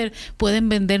Providers pueden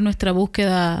vender nuestra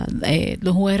búsqueda,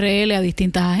 los URL, a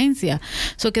distintas agencias.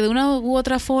 So que de una u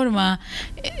otra forma,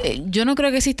 yo no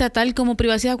creo que exista tal como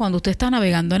privacidad cuando usted está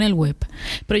navegando en el web.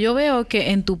 Pero yo veo que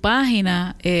en tu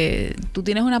página, tú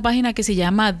tienes una página que se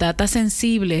llama Data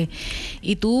Sensible,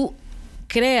 y tú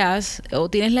creas o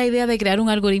tienes la idea de crear un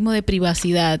algoritmo de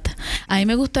privacidad. A mí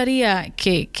me gustaría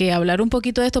que hablar un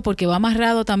poquito de esto, porque va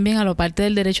amarrado también a la parte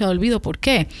del derecho al olvido. ¿Por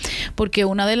qué? Porque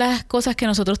una de las cosas que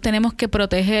nosotros tenemos que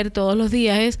proteger todos los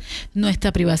días es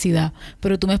nuestra privacidad.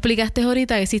 Pero tú me explicaste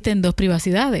ahorita que existen dos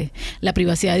privacidades: la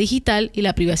privacidad digital y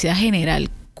la privacidad general.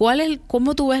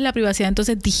 ¿Cómo tú ves la privacidad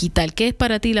entonces digital? ¿Qué es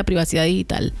para ti la privacidad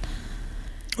digital?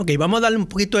 Ok, vamos a darle un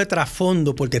poquito de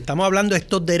trasfondo, porque estamos hablando de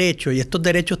estos derechos, y estos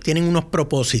derechos tienen unos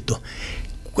propósitos.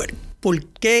 ¿Por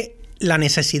qué la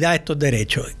necesidad de estos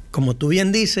derechos? Como tú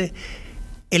bien dices,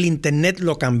 el Internet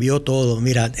lo cambió todo.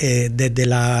 Mira, desde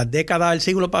la década del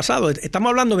siglo pasado,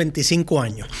 estamos hablando de 25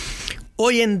 años.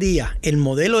 Hoy en día, el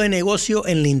modelo de negocio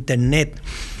en la Internet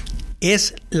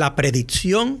es la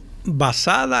predicción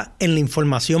basada en la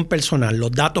información personal,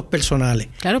 los datos personales.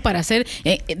 Claro, para hacer,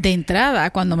 de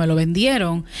entrada, cuando me lo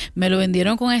vendieron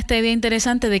con esta idea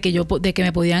interesante de que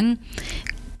me podían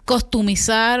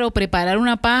customizar o preparar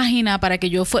una página para que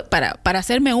yo para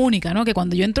hacerme única, ¿no? Que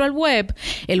cuando yo entro al web,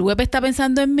 el web está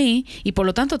pensando en mí, y por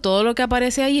lo tanto todo lo que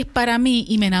aparece ahí es para mí,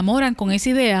 y me enamoran con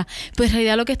esa idea. Pues en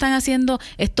realidad lo que están haciendo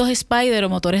estos spider o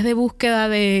motores de búsqueda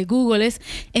de Google es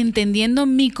entendiendo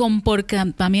mi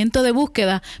comportamiento de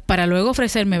búsqueda para luego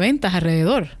ofrecerme ventas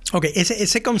alrededor. Ok,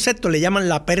 ese concepto le llaman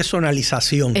la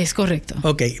personalización. Es correcto.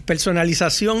 Ok,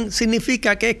 personalización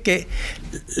significa que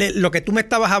lo que tú me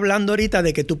estabas hablando ahorita,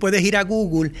 de que tú puedes ir a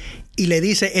Google y le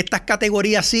dices estas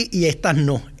categorías sí y estas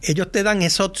no. Ellos te dan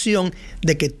esa opción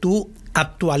de que tú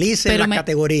actualices la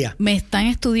categoría. Me están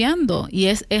estudiando, y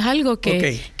es algo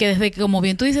que desde que, como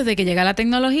bien tú dices, de que llega la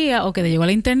tecnología o que llegó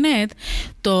la Internet,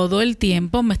 todo el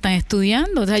tiempo me están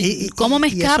estudiando. O sea, ¿cómo me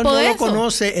escapo de eso? Eso no lo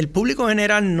conoce, el público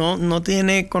general no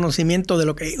tiene conocimiento de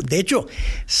lo que... De hecho,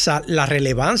 la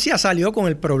relevancia salió con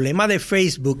el problema de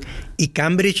Facebook y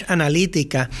Cambridge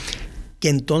Analytica, que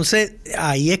entonces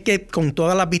ahí es que con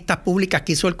todas las vistas públicas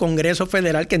que hizo el Congreso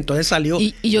Federal, que entonces salió...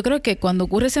 Y yo creo que cuando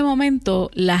ocurre ese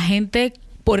momento, la gente,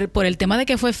 por el tema de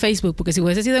que fue Facebook, porque si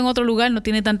hubiese sido en otro lugar no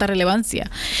tiene tanta relevancia,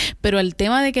 pero el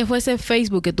tema de que fuese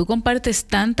Facebook, que tú compartes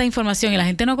tanta información y la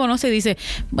gente no conoce y dice,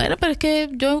 bueno, pero es que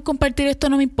yo compartir esto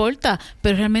no me importa,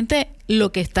 pero realmente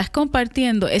lo que estás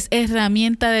compartiendo es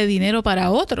herramienta de dinero para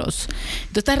otros.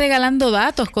 Tú estás regalando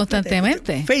datos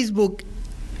constantemente. Facebook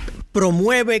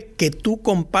promueve que tú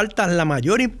compartas la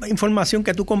mayor información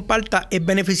que tú compartas, es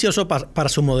beneficioso para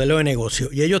su modelo de negocio.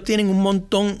 Y ellos tienen un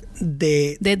montón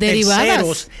de derivadas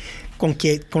terceros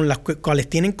con las cuales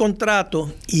tienen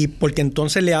contratos, y porque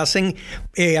entonces le hacen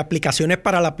aplicaciones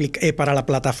para la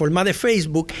plataforma de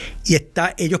Facebook, y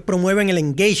ellos promueven el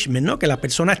engagement, ¿no? Que la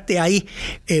persona esté ahí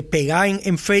pegada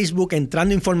en Facebook,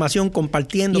 entrando información,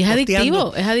 compartiendo, y es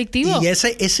posteando. adictivo. Y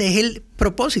ese es el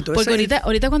propósito. Porque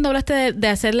ahorita cuando hablaste de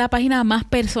hacer la página más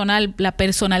personal, la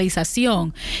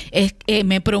personalización,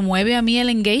 me promueve a mí el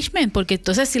engagement, porque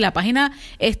entonces si la página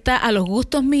está a los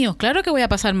gustos míos, claro que voy a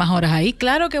pasar más horas ahí,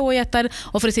 claro que voy a estar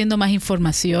ofreciendo más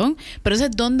información, pero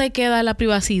entonces ¿dónde queda la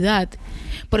privacidad?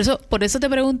 Por eso te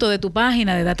pregunto de tu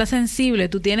página de Data Sensible.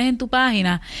 Tú tienes en tu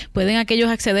página, pueden aquellos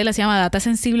acceder, se llama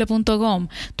datasensible.com.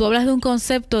 Tú hablas de un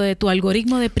concepto de tu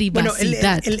algoritmo de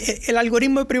privacidad. Bueno, el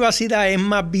algoritmo de privacidad es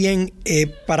más bien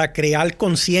para crear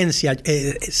conciencia.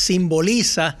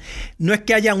 Simboliza, no es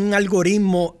que haya un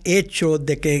algoritmo hecho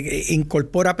de que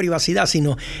incorpora privacidad,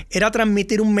 sino era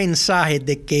transmitir un mensaje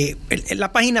de que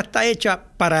la página está hecha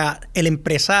para el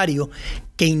empresario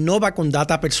que innova con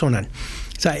data personal.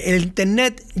 O sea, el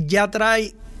Internet ya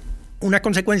trae una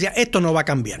consecuencia. Esto no va a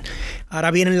cambiar. Ahora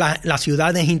vienen las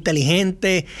ciudades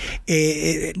inteligentes,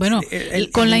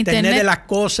 con la Internet de las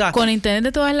cosas. Con Internet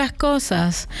de todas las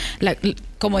cosas,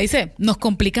 como dice, nos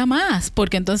complica más,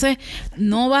 porque entonces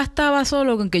no bastaba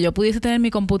solo con que yo pudiese tener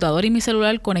mi computador y mi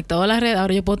celular conectado a la red.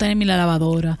 Ahora yo puedo tener mi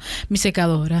lavadora, mi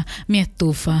secadora, mi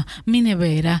estufa, mi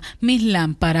nevera, mis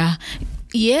lámparas.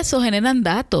 Y eso generan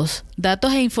datos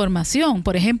e información.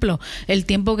 Por ejemplo, el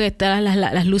tiempo que están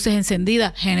las luces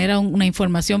encendidas genera una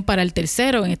información para el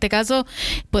tercero. En este caso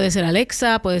puede ser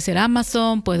Alexa, puede ser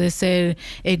Amazon, puede ser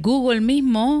Google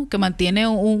mismo, que mantiene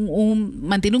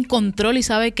un control y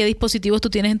sabe qué dispositivos tú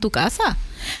tienes en tu casa.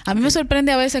 A mí me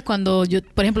sorprende a veces cuando yo,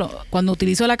 por ejemplo, cuando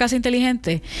utilizo la casa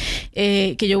inteligente,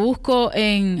 que yo busco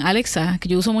en Alexa, que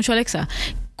yo uso mucho Alexa,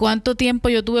 cuánto tiempo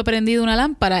yo tuve prendido una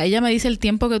lámpara. Ella me dice el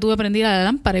tiempo que tuve prendida la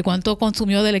lámpara y cuánto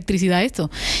consumió de electricidad esto.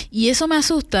 Y eso me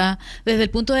asusta desde el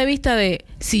punto de vista de,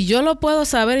 si yo lo puedo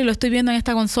saber y lo estoy viendo en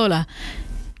esta consola,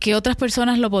 ¿qué otras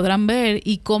personas lo podrán ver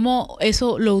y cómo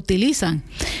eso lo utilizan?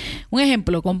 Un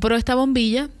ejemplo, compro esta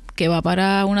bombilla que va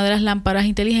para una de las lámparas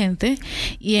inteligentes,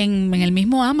 y en el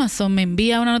mismo Amazon me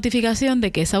envía una notificación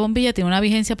de que esa bombilla tiene una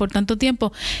vigencia por tanto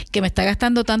tiempo, que me está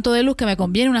gastando tanto de luz que me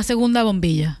conviene una segunda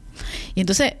bombilla. Y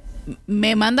entonces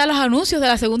me manda los anuncios de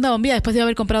la segunda bombilla después de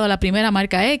haber comprado la primera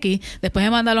marca X, después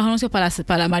me manda los anuncios para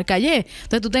la marca Y.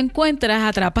 Entonces tú te encuentras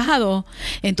atrapado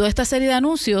en toda esta serie de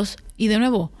anuncios. Y de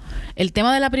nuevo, el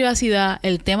tema de la privacidad,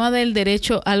 el tema del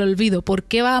derecho al olvido, ¿por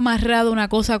qué va amarrado una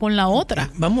cosa con la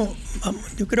otra? Vamos,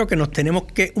 yo creo que nos tenemos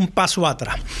que un paso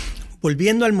atrás.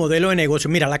 Volviendo al modelo de negocio.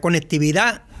 Mira, la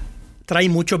conectividad trae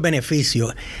muchos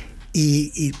beneficios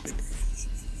y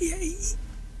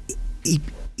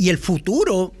el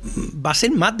futuro va a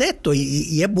ser más de esto,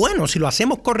 y es bueno. Si lo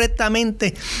hacemos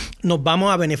correctamente nos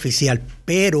vamos a beneficiar,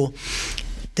 pero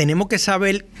tenemos que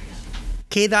saber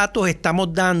qué datos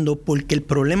estamos dando, porque el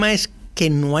problema es que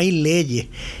no hay leyes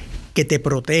que te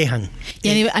protejan.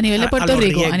 Y a nivel de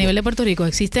Puerto Rico,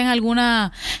 ¿existen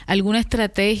alguna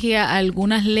estrategia,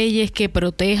 algunas leyes que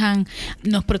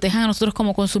nos protejan a nosotros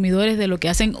como consumidores de lo que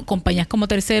hacen compañías como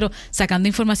terceros sacando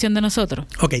información de nosotros?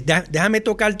 Ok, déjame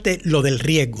tocarte lo del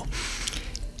riesgo.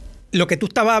 Lo que tú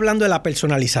estabas hablando de la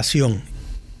personalización.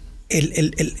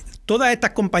 Todas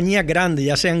estas compañías grandes,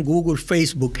 ya sean Google,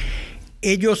 Facebook,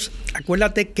 ellos,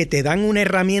 acuérdate que te dan una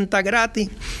herramienta gratis,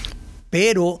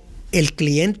 pero el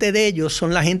cliente de ellos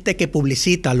son la gente que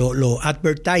publicita, los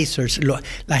advertisers,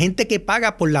 la gente que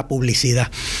paga por la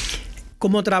publicidad.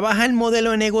 Como trabaja el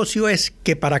modelo de negocio es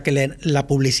que para que la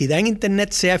publicidad en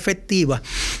Internet sea efectiva,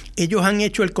 ellos han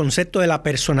hecho el concepto de la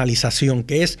personalización,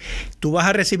 que es, tú vas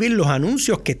a recibir los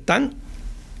anuncios que están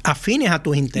afines a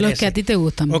tus intereses. Los que a ti te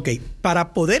gustan. Ok,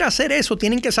 para poder hacer eso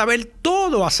tienen que saber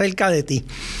todo acerca de ti.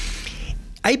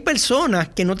 Hay personas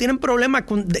que no tienen problema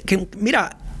con...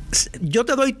 mira, yo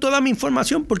te doy toda mi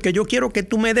información porque yo quiero que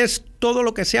tú me des todo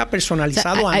lo que sea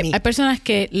personalizado a mí. Hay personas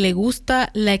que le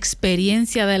gusta la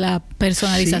experiencia de la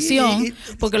personalización,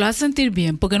 porque los hace sentir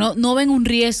bien, porque no ven un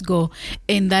riesgo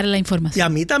en dar la información. Y a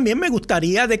mí también me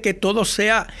gustaría de que todo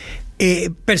sea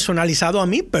personalizado a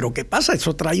mí, pero ¿qué pasa?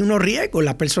 Eso trae unos riesgos.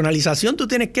 La personalización tú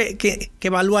tienes que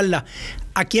evaluarla.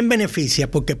 ¿A quién beneficia?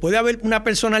 Porque puede haber una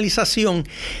personalización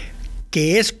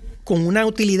que es con una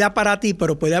utilidad para ti,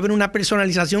 pero puede haber una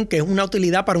personalización que es una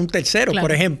utilidad para un tercero, claro.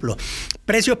 Por ejemplo.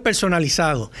 precios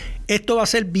personalizados. Esto va a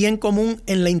ser bien común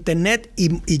en la internet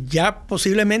y ya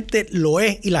posiblemente lo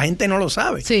es y la gente no lo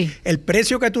sabe. Sí. El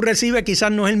precio que tú recibes quizás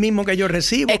no es el mismo que yo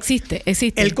recibo. Existe.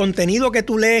 El contenido que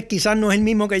tú lees quizás no es el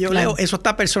mismo que yo Claro. leo. Eso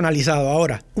está personalizado.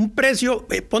 Ahora, un precio,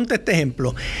 ponte este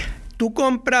ejemplo. Tú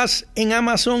compras en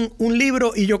Amazon un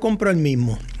libro y yo compro el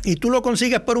mismo. Y tú lo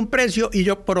consigues por un precio y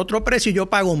yo por otro precio y yo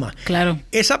pago más. Claro.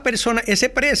 Ese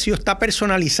precio está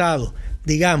personalizado,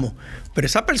 digamos. Pero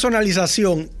esa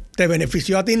personalización te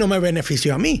benefició a ti, no me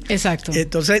benefició a mí. Exacto.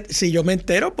 Entonces, si yo me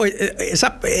entero, pues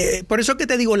por eso es que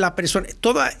te digo,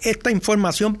 toda esta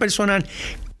información personal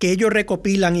que ellos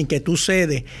recopilan y que tú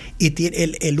cedes, y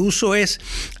el uso es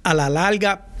a la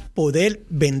larga poder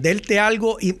venderte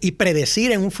algo y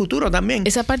predecir en un futuro también.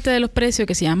 Esa parte de los precios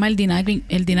que se llama el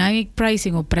dynamic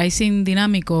pricing o pricing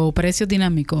dinámico o precios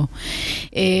dinámicos,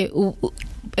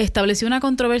 estableció una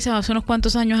controversia hace unos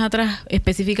cuantos años atrás,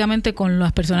 específicamente con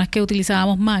las personas que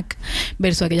utilizábamos Mac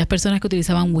versus aquellas personas que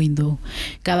utilizaban Windows.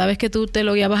 Cada vez que tú te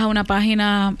logueabas a una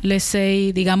página, let's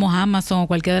say, digamos Amazon o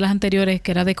cualquiera de las anteriores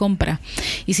que era de compra,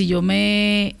 y si yo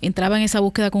me entraba en esa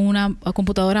búsqueda con una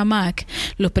computadora Mac,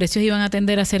 los precios iban a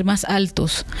tender a ser más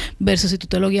altos versus si tú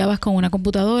te logueabas con una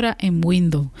computadora en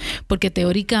Windows, porque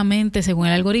teóricamente, según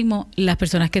el algoritmo, las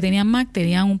personas que tenían Mac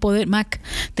tenían un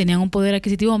poder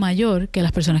adquisitivo mayor que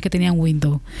las personas que tenían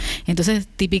Windows. Entonces,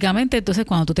 típicamente,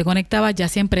 cuando tú te conectabas, ya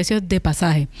sea en precios de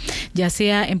pasaje, ya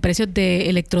sea en precios de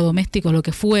electrodomésticos, lo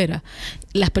que fuera,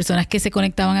 las personas que se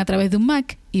conectaban a través de un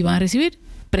Mac iban a recibir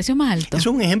precios más altos. Es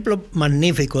un ejemplo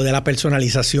magnífico de la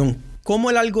personalización.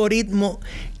 Cómo el algoritmo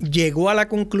llegó a la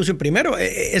conclusión. Primero,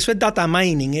 eso es data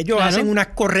mining. Ellos hacen unas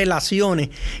correlaciones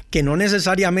que no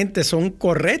necesariamente son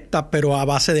correctas, pero a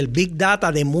base del big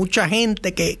data de mucha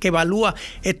gente que evalúa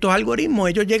estos algoritmos,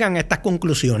 ellos llegan a estas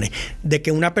conclusiones de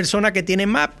que una persona que tiene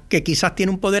Mac, que quizás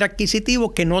tiene un poder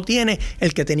adquisitivo que no tiene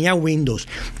el que tenía Windows.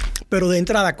 Pero de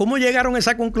entrada, ¿cómo llegaron a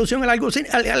esa conclusión al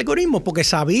algoritmo? Porque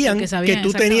sabían que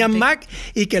tú tenías Mac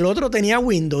y que el otro tenía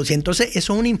Windows. Y entonces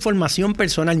eso es una información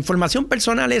personal. Información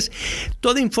personal es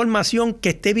toda información que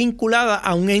esté vinculada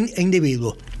a un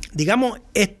individuo. Digamos,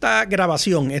 esta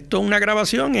grabación, esto es una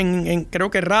grabación en creo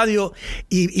que radio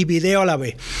y video a la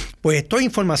vez. Pues esto es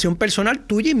información personal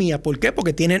tuya y mía. ¿Por qué?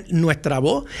 Porque tienen nuestra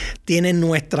voz, tienen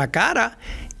nuestra cara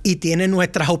y tiene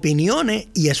nuestras opiniones,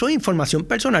 y eso es información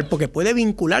personal porque puede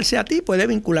vincularse a ti, puede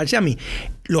vincularse a mí.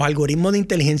 Los algoritmos de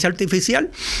inteligencia artificial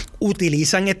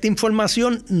utilizan esta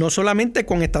información no solamente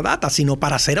con esta data, sino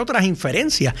para hacer otras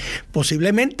inferencias.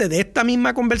 Posiblemente de esta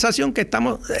misma conversación que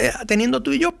estamos teniendo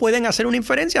tú y yo, pueden hacer una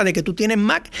inferencia de que tú tienes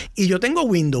Mac y yo tengo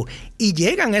Windows, y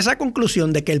llegan a esa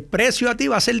conclusión de que el precio a ti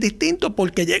va a ser distinto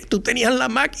porque tú tenías la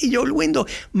Mac y yo el Windows,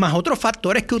 más otros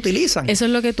factores que utilizan. Eso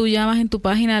es lo que tú llamas en tu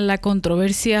página la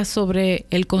controversia sobre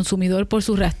el consumidor por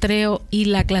su rastreo y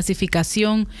la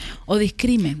clasificación o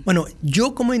discrimen. Bueno,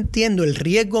 yo como entiendo el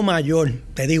riesgo mayor,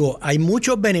 te digo, hay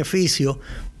muchos beneficios,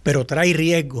 pero trae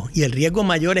riesgo, y el riesgo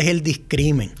mayor es el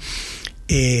discrimen.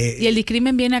 ¿Y el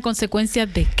discrimen viene a consecuencia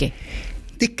de qué?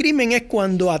 Discrimen es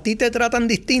cuando a ti te tratan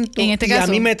distinto y a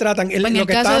mí me tratan. Lo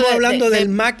que estábamos hablando del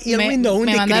Mac y el Windows, un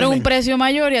discrimen. Me mandaron un precio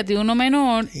mayor y a ti uno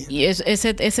menor. Y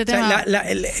ese tema.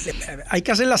 Hay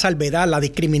que hacer la salvedad. La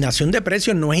discriminación de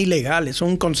precios no es ilegal. Eso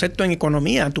es un concepto en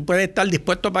economía. Tú puedes estar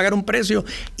dispuesto a pagar un precio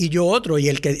y yo otro. Y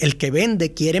el que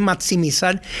vende quiere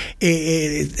maximizar,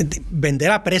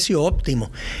 vender a precio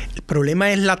óptimo. El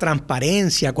problema es la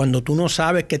transparencia, cuando tú no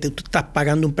sabes que tú estás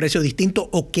pagando un precio distinto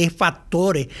o qué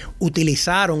factores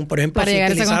utilizaron. Por ejemplo, si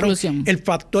utilizaron el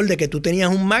factor de que tú tenías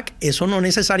un Mac, eso no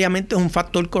necesariamente es un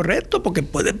factor correcto, porque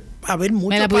puede haber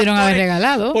muchos me la pudieron haber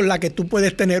regalado. Por la que tú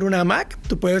puedes tener una Mac.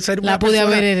 Tú puedes ser una la pude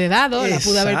persona, haber heredado, la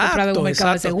pude haber comprado en un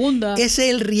mercado de segunda. Ese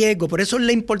es el riesgo. Por eso es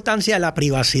la importancia de la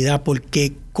privacidad,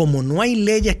 porque como no hay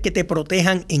leyes que te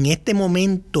protejan en este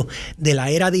momento de la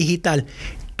era digital,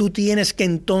 tú tienes que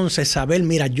entonces saber,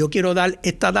 mira, yo quiero dar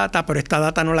esta data, pero esta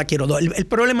data no la quiero dar. El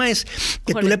problema es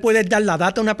que tú le puedes dar la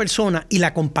data a una persona y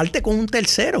la comparte con un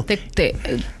tercero.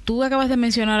 Tú acabas de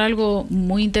mencionar algo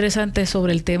muy interesante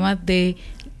sobre el tema de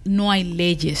no hay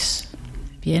leyes.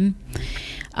 Bien.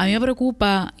 A mí me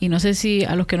preocupa, y no sé si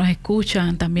a los que nos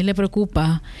escuchan también le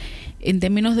preocupa, en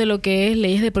términos de lo que es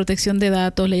leyes de protección de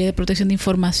datos, leyes de protección de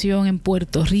información en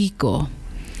Puerto Rico.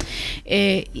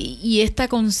 Y esta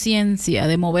conciencia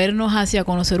de movernos hacia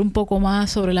conocer un poco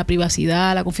más sobre la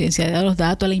privacidad, la confidencialidad de los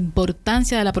datos, la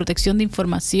importancia de la protección de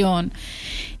información.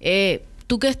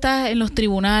 Tú que estás en los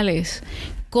tribunales,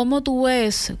 ¿cómo tú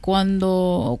ves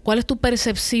cuál es tu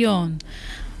percepción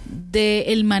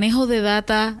del manejo de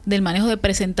data, del manejo de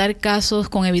presentar casos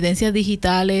con evidencias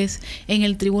digitales en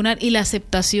el tribunal y la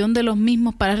aceptación de los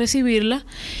mismos para recibirlas?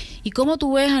 ¿Y cómo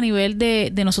tú ves a nivel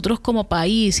de nosotros como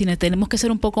país, si tenemos que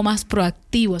ser un poco más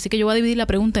proactivos? Así que yo voy a dividir la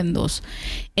pregunta en dos.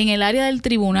 En el área del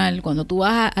tribunal, cuando tú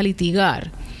vas a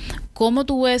litigar, ¿cómo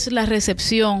tú ves la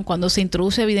recepción cuando se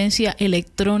introduce evidencia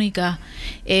electrónica?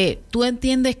 ¿Tú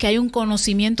entiendes que hay un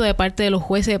conocimiento de parte de los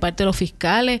jueces, de parte de los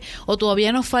fiscales, o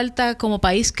todavía nos falta como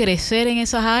país crecer en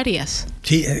esas áreas?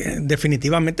 Sí,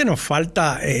 definitivamente nos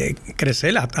falta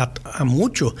crecer a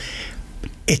mucho.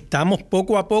 Estamos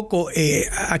poco a poco.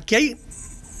 Aquí hay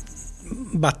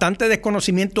bastante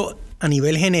desconocimiento a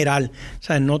nivel general. O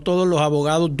sea, no todos los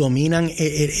abogados dominan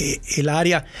el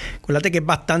área. Acuérdate que es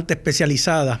bastante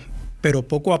especializada, pero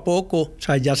poco a poco, o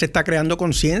sea, ya se está creando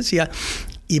conciencia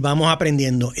y vamos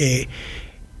aprendiendo.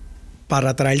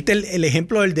 Para traerte el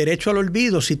ejemplo del derecho al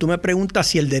olvido, si tú me preguntas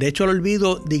si el derecho al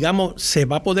olvido, digamos, se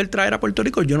va a poder traer a Puerto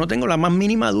Rico, yo no tengo la más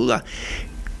mínima duda.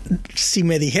 Si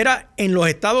me dijera en los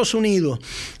Estados Unidos,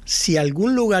 si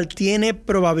algún lugar tiene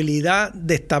probabilidad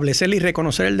de establecer y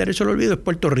reconocer el derecho al olvido, es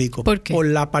Puerto Rico. ¿Por qué? Por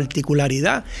la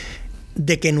particularidad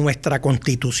de que nuestra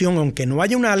Constitución, aunque no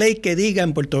haya una ley que diga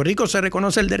en Puerto Rico se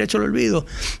reconoce el derecho al olvido,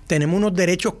 tenemos unos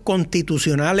derechos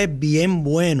constitucionales bien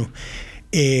buenos.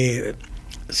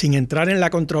 Sin entrar en la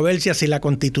controversia si la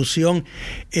Constitución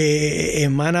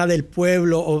emana del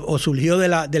pueblo o surgió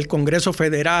del Congreso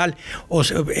Federal,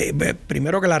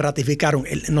 primero que la ratificaron.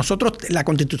 La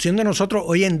Constitución de nosotros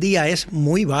hoy en día es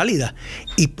muy válida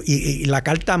y la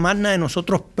Carta Magna de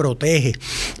nosotros protege.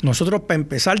 Nosotros, para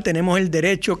empezar, tenemos el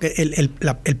derecho, que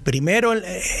el primero,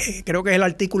 creo que es el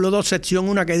artículo 2, sección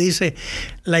 1, que dice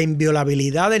la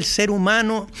inviolabilidad del ser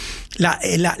humano,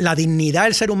 la dignidad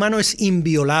del ser humano es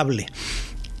inviolable.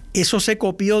 Eso se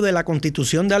copió de la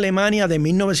Constitución de Alemania de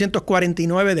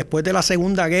 1949, después de la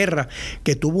Segunda Guerra,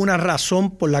 que tuvo una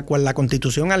razón por la cual la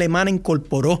Constitución alemana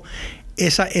incorporó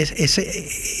ese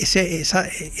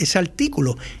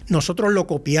artículo. Nosotros lo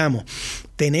copiamos.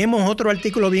 Tenemos otro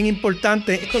artículo bien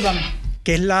importante,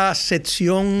 que es la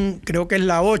sección, creo que es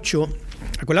la 8.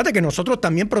 Acuérdate que nosotros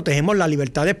también protegemos la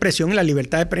libertad de expresión y la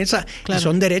libertad de prensa, claro, y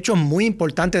son derechos muy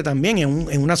importantes también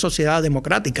en una sociedad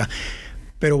democrática.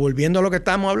 Pero volviendo a lo que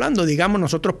estábamos hablando, digamos,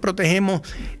 nosotros protegemos,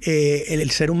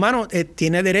 el ser humano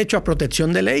tiene derecho a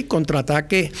protección de ley contra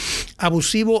ataque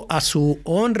abusivo a su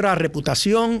honra,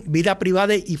 reputación, vida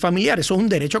privada y familiar. Eso es un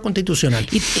derecho constitucional.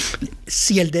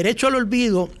 Si el derecho al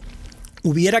olvido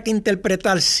hubiera que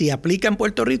interpretar si aplica en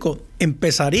Puerto Rico,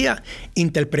 empezaría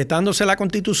interpretándose la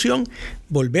Constitución.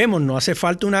 Volvemos, no hace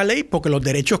falta una ley porque los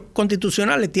derechos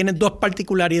constitucionales tienen dos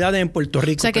particularidades en Puerto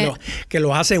Rico, o sea que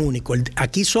los hace únicos.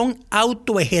 Aquí son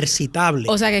autoejercitables.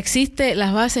 O sea que existen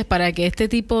las bases para que este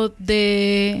tipo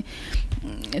de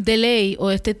ley o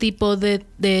este tipo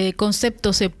de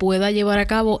concepto se pueda llevar a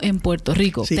cabo en Puerto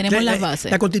Rico. Sí, tenemos las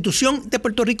bases. La Constitución de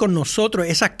Puerto Rico, nosotros,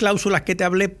 esas cláusulas que te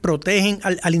hablé, protegen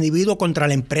al individuo contra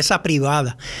la empresa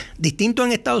privada. Distinto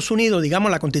en Estados Unidos,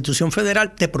 digamos, la Constitución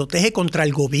Federal te protege contra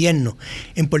el gobierno.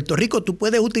 En Puerto Rico tú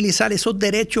puedes utilizar esos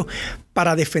derechos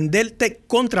para defenderte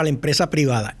contra la empresa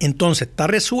privada. Entonces está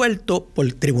resuelto por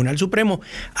el Tribunal Supremo,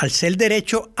 al ser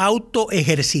derechos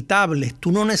autoejercitables,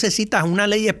 tú no necesitas una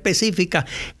ley específica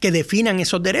que definan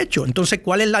esos derechos. Entonces,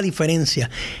 ¿cuál es la diferencia?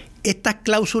 Estas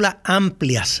cláusulas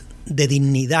amplias de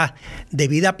dignidad, de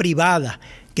vida privada,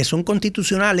 que son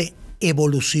constitucionales,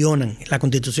 evolucionan. La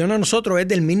Constitución de nosotros es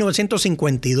del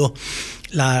 1952.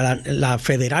 La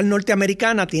federal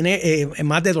norteamericana tiene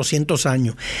más de 200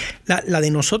 años. La de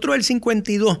nosotros del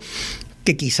 52,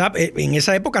 que quizá en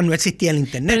esa época no existía el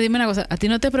Internet. Pero dime una cosa, ¿a ti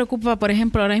no te preocupa, por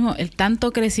ejemplo, ahora mismo el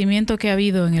tanto crecimiento que ha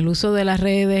habido en el uso de las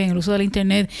redes, en el uso del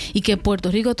Internet, y que en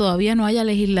Puerto Rico todavía no haya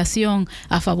legislación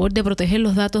a favor de proteger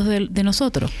los datos de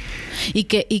nosotros? Y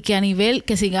que a nivel,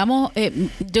 que sigamos,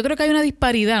 yo creo que hay una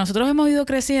disparidad. Nosotros hemos ido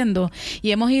creciendo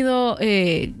y hemos ido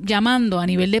llamando a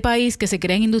nivel de país que se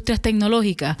creen industrias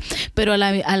tecnológicas, pero a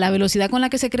la velocidad con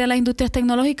la que se crean las industrias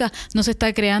tecnológicas no se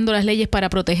está creando las leyes para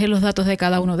proteger los datos de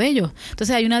cada uno de ellos.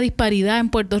 Entonces hay una disparidad en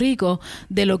Puerto Rico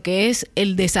de lo que es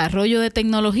el desarrollo de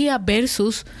tecnología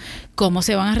versus cómo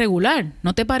se van a regular.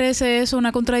 ¿No te parece eso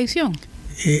una contradicción?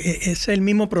 Es el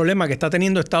mismo problema que está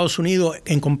teniendo Estados Unidos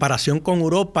en comparación con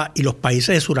Europa y los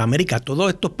países de Sudamérica. Todos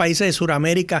estos países de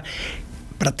Sudamérica,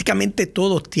 prácticamente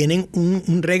todos tienen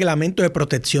un reglamento de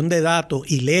protección de datos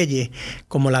y leyes,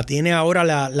 como la tiene ahora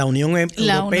la Unión Europea.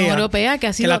 La Unión Europea que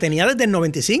ha sido... Que la tenía desde el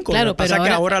 95. Claro, pero pasa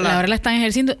que ahora la están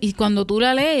ejerciendo. Y cuando tú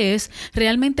la lees,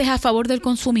 realmente es a favor del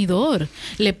consumidor.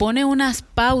 Le pone unas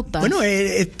pautas. Bueno,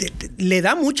 le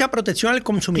da mucha protección al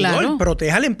consumidor. Claro.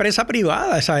 Protege a la empresa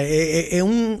privada. O sea,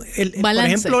 por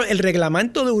ejemplo, el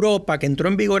reglamento de Europa, que entró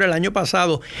en vigor el año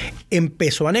pasado,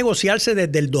 empezó a negociarse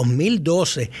desde el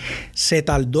 2012. Se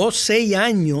tardó 6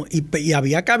 años y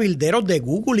había cabilderos de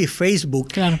Google y Facebook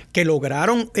que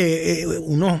lograron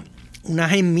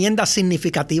unas enmiendas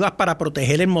significativas para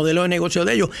proteger el modelo de negocio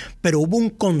de ellos, pero hubo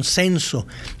un consenso.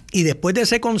 Y después de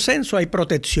ese consenso hay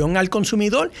protección al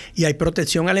consumidor y hay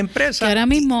protección a la empresa. Que ahora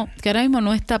mismo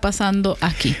no está pasando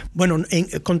aquí. Bueno,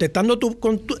 contestando tu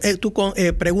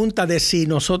pregunta de si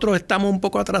nosotros estamos un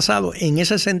poco atrasados, en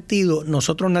ese sentido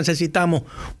nosotros necesitamos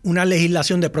una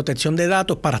legislación de protección de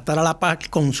datos para estar a la par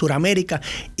con Sudamérica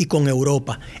y con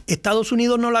Europa. Estados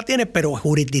Unidos no la tiene, pero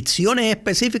jurisdicciones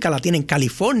específicas la tienen.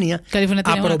 California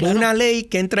aprobó una ley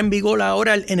que entra en vigor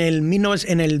ahora en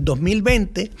el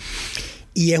 2020.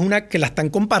 Y es una que la están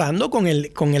comparando con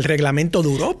el reglamento de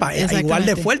Europa. Es igual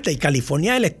de fuerte. Y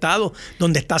California es el estado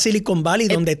donde está Silicon Valley,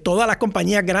 donde todas las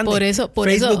compañías grandes,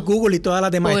 Facebook, Google y todas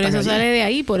las demás están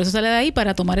allí. Por eso sale de ahí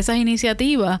para tomar esas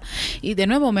iniciativas. Y de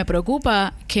nuevo, me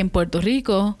preocupa que en Puerto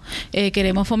Rico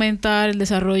queremos fomentar el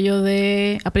desarrollo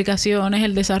de aplicaciones,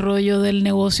 el desarrollo del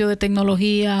negocio de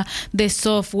tecnología, de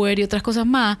software y otras cosas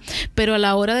más. Pero a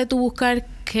la hora de tú buscar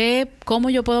cómo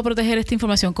yo puedo proteger esta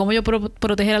información, cómo yo puedo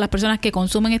proteger a las personas que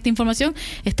consumen esta información,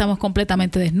 estamos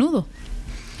completamente desnudos.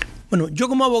 Bueno, yo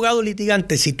como abogado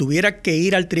litigante, si tuviera que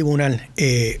ir al tribunal,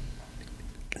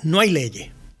 no hay leyes,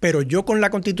 pero yo con la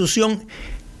Constitución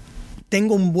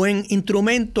tengo un buen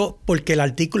instrumento porque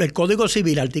el Código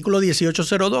Civil, artículo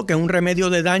 1802, que es un remedio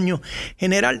de daño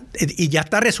general, y ya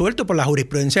está resuelto por la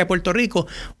jurisprudencia de Puerto Rico,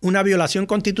 una violación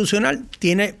constitucional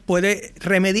puede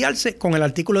remediarse con el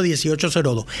artículo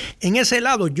 1802. En ese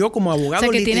lado, yo como abogado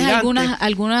litigante... tienes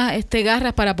algunas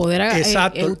garras para poder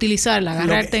utilizarla,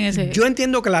 agarrarte en ese... Yo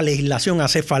entiendo que la legislación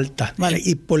hace falta,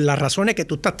 y por las razones que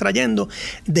tú estás trayendo,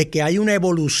 de que hay una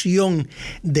evolución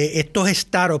de estos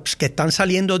startups que están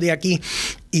saliendo de aquí.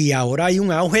 Y ahora hay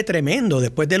un auge tremendo.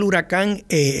 Después del huracán,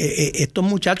 estos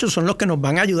muchachos son los que nos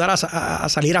van a ayudar a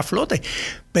salir a flote.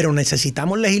 Pero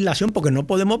necesitamos legislación porque no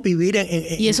podemos vivir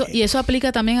y eso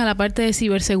aplica también a la parte de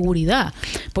ciberseguridad.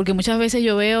 Porque muchas veces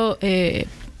yo veo...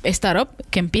 startups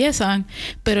que empiezan,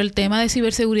 pero el tema de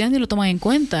ciberseguridad ni lo toman en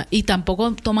cuenta y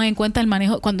tampoco toman en cuenta el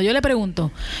manejo. Cuando yo le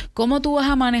pregunto, ¿cómo tú vas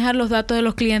a manejar los datos de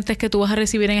los clientes que tú vas a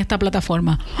recibir en esta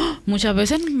plataforma? Muchas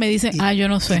veces me dicen, yo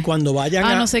no sé. Y cuando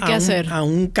vayan no sé qué hacer. A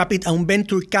un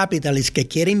venture capitalist que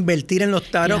quiere invertir en los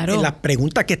startups, las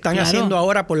preguntas que están haciendo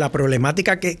ahora por la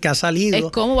problemática que ha salido. Es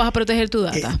cómo vas a proteger tu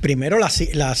data. Primero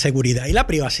la seguridad y la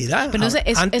privacidad. Pero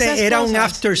entonces, antes era un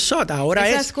afterthought, ahora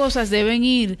esas cosas deben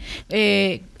ir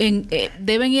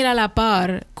deben ir a la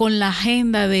par con la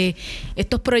agenda de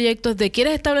estos proyectos de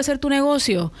 ¿quieres establecer tu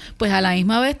negocio? Pues a la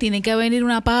misma vez tiene que venir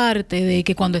una parte de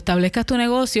que cuando establezcas tu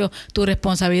negocio, tu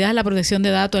responsabilidad es la protección de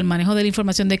datos, el manejo de la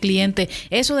información de cliente.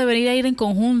 Eso debería ir en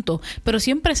conjunto, pero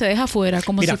siempre se deja fuera,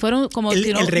 como si fuera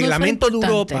el reglamento de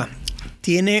Europa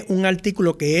tiene un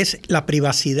artículo que es la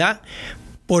privacidad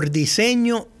por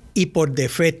diseño y por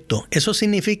defecto. Eso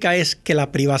significa es que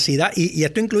la privacidad, y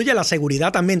esto incluye la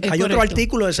seguridad también. Hay otro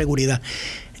artículo de seguridad.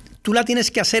 Tú la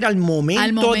tienes que hacer al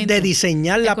momento de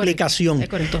diseñar la aplicación.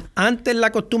 Antes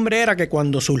la costumbre era que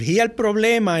cuando surgía el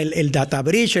problema, el data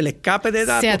breach, el escape de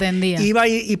datos, iba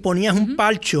y ponías un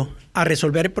parcho a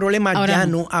resolver el problema. Ahora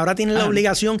no. Ahora tienes la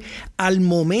obligación, al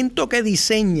momento que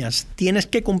diseñas, tienes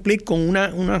que cumplir con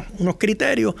unos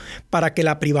criterios para que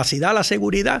la privacidad, la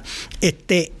seguridad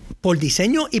esté por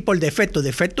diseño y por defecto.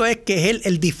 Defecto es que es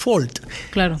el default.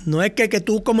 Claro. No es que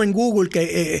tú como en Google,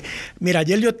 que mira,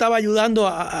 ayer yo estaba ayudando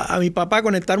a mi papá a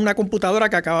conectar una computadora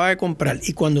que acababa de comprar.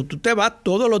 Y cuando tú te vas,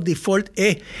 todos los default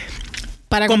es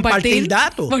para compartir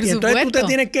datos. Por y entonces supuesto. tú te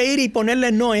tienes que ir y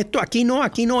ponerle no, esto aquí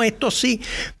no, esto sí.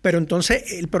 Pero entonces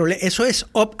el problema, eso es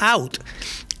opt-out.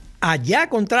 Allá,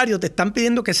 contrario, te están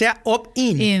pidiendo que sea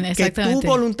opt-in, que tú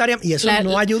voluntariamente, y eso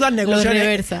no ayuda al negocio,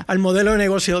 al modelo de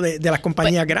negocio de las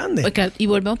compañías grandes. Y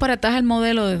volvemos para atrás al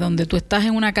modelo de donde tú estás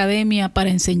en una academia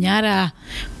para enseñar a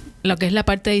lo que es la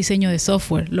parte de diseño de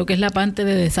software, lo que es la parte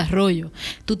de desarrollo.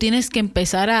 Tú tienes que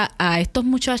empezar a estos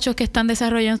muchachos que están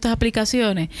desarrollando estas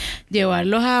aplicaciones,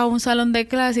 llevarlos a un salón de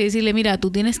clase y decirle, mira, tú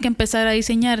tienes que empezar a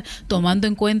diseñar tomando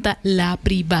en cuenta la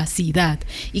privacidad.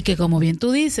 Y que, como bien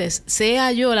tú dices,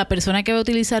 sea yo la persona que va a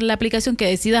utilizar la aplicación que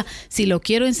decida si lo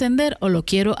quiero encender o lo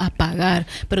quiero apagar.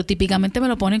 Pero típicamente me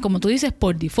lo ponen, como tú dices,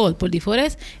 por default. Por default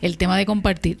es el tema de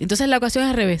compartir. Entonces la ocasión es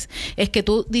al revés. Es que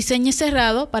tú diseñes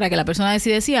cerrado para que la persona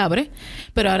decide si abre,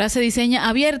 pero ahora se diseña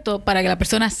abierto para que la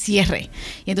persona cierre.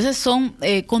 Y entonces son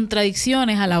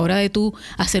contradicciones a la hora de tú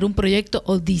hacer un proyecto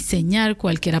o diseñar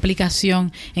cualquier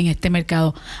aplicación en este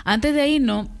mercado. Antes de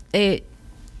irnos,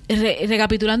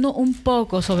 recapitulando un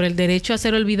poco sobre el derecho a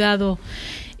ser olvidado,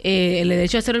 el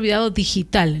derecho a ser olvidado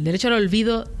digital, el derecho al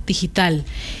olvido digital.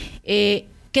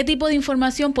 ¿Qué tipo de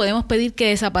información podemos pedir que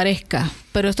desaparezca?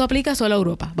 Pero esto aplica solo a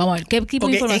Europa. Vamos a ver, ¿qué tipo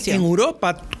de información? En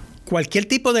Europa, cualquier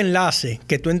tipo de enlace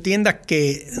que tú entiendas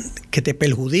que te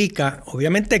perjudica,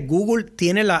 obviamente Google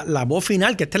tiene la voz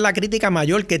final, que esta es la crítica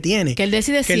mayor que tiene. Que él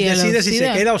decide si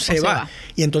se queda o se va.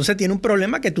 Y entonces tiene un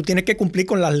problema que tú tienes que cumplir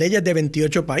con las leyes de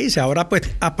 28 países. Ahora, pues,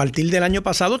 a partir del año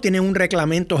pasado tienen un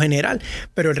reglamento general,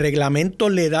 pero el reglamento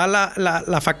le da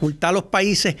la facultad a los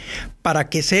países para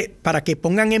que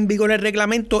pongan en vigor el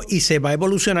reglamento, y se va a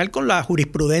evolucionar con la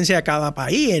jurisprudencia de cada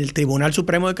país. El Tribunal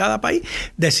Supremo de cada país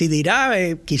decidirá,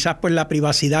 quizás pues la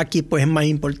privacidad aquí pues es más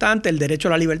importante, el derecho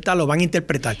a la libertad lo van a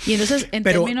interpretar. Y entonces,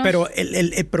 pero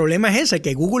el problema es ese,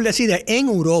 que Google decide en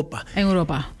Europa. En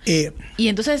Europa. Y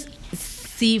entonces,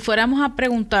 si fuéramos a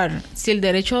preguntar si el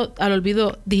derecho al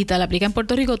olvido digital aplica en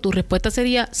Puerto Rico, tu respuesta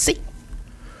sería sí.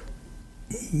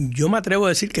 Yo me atrevo a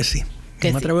decir que sí.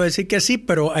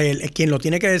 Pero quien lo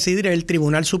tiene que decidir es el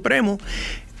Tribunal Supremo,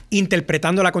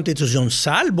 interpretando la Constitución,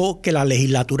 salvo que la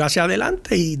legislatura hacia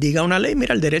adelante y diga una ley,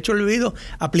 mira, el derecho al olvido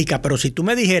aplica. Pero si tú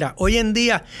me dijeras, hoy en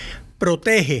día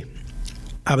protege,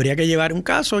 habría que llevar un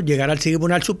caso, llegar al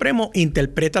Tribunal Supremo,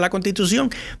 interpreta la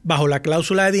Constitución bajo la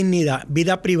cláusula de dignidad,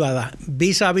 vida privada,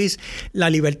 vis a vis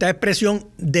la libertad de expresión,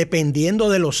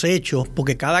 dependiendo de los hechos,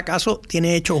 porque cada caso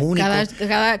tiene hechos únicos.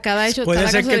 Cada hecho, puede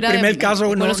cada ser caso que el primer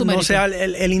caso no sea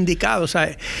el indicado. O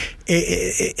sea,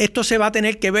 esto se va a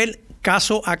tener que ver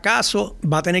caso a caso,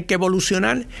 va a tener que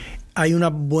evolucionar. Hay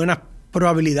unas buenas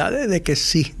probabilidades de que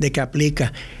sí, de que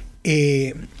aplica.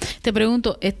 Te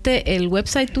pregunto, el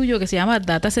website tuyo que se llama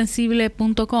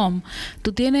datasensible.com,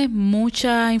 tú tienes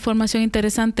mucha información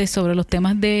interesante sobre los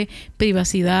temas de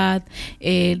privacidad,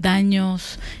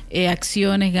 daños,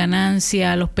 acciones,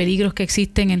 ganancias, los peligros que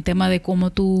existen en tema de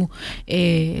cómo tú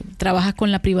trabajas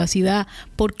con la privacidad.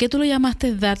 ¿Por qué tú lo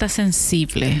llamaste Data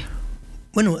Sensible?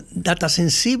 Bueno, Data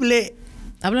Sensible...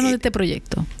 Háblanos de este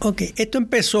proyecto. Ok, esto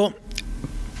empezó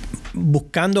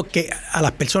buscando que a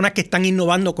las personas que están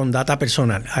innovando con data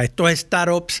personal, a estos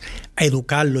startups, a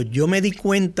educarlos. Yo me di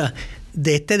cuenta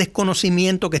de este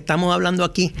desconocimiento que estamos hablando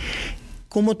aquí.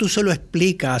 ¿Cómo tú se lo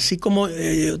explicas? Así como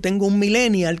yo tengo un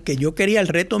millennial que yo quería, el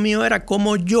reto mío era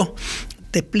cómo yo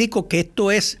te explico que esto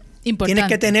es importante.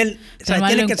 Tienes que tener,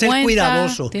 tienes que ser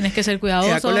cuidadoso. Tienes que ser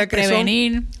cuidadoso,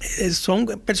 prevenir. Son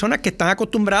personas que están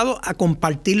acostumbrados a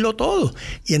compartirlo todo.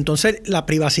 Y entonces la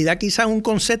privacidad quizás es un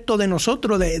concepto de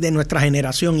nosotros, de nuestra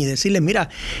generación, y decirles, mira,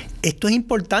 esto es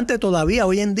importante todavía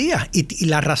hoy en día. Y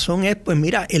la razón es, pues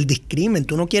mira, el discrimen.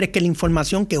 Tú no quieres que la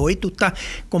información que hoy tú estás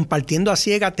compartiendo a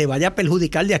ciega te vaya a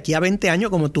perjudicar de aquí a 20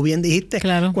 años, como tú bien dijiste,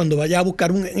 claro. Cuando vayas a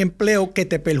buscar un empleo que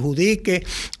te perjudique,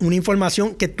 una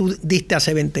información que tú diste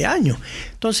hace 20 años.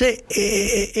 Entonces,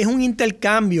 es un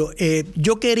intercambio.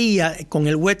 Yo quería, con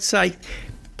el website,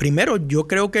 primero, yo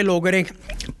creo que logré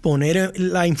poner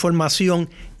la información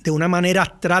de una manera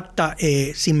abstracta,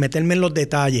 sin meterme en los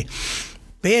detalles.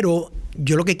 Pero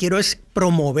yo lo que quiero es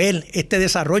promover este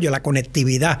desarrollo, la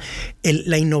conectividad,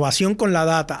 la innovación con la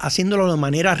data, haciéndolo de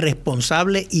manera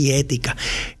responsable y ética.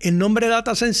 El nombre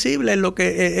Data Sensible es lo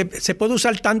que se puede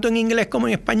usar tanto en inglés como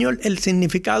en español. El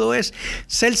significado es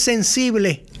ser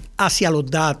sensible hacia los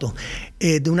datos,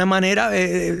 de una manera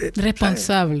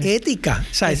responsable, ética.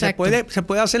 O sea, se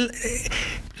puede hacer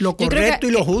lo correcto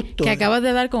y lo justo. Que acabas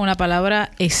de dar con una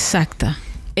palabra exacta,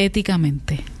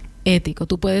 éticamente. Ético.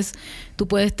 Tú puedes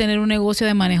tener un negocio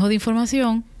de manejo de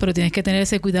información, pero tienes que tener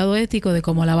ese cuidado ético de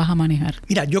cómo la vas a manejar.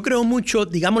 Mira, yo creo mucho,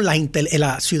 digamos,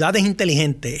 las ciudades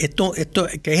inteligentes, esto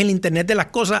que es el Internet de las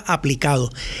cosas aplicado.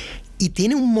 Y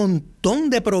tiene un montón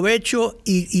de provecho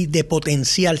y de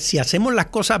potencial. Si hacemos las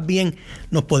cosas bien,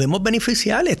 nos podemos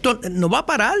beneficiar. Esto no va a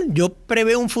parar. Yo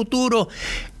preveo un futuro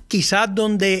quizás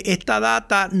donde esta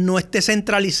data no esté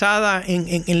centralizada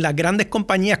en las grandes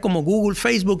compañías como Google,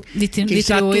 Facebook.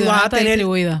 Quizás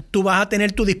tú vas a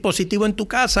tener tu dispositivo en tu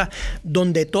casa,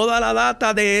 donde toda la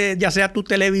data de, ya sea tu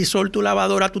televisor, tu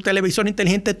lavadora, tu televisor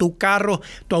inteligente, tu carro,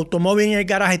 tu automóvil en el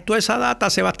garaje, toda esa data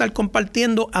se va a estar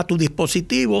compartiendo a tu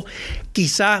dispositivo.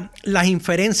 Quizás las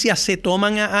inferencias se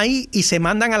toman ahí y se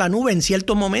mandan a la nube en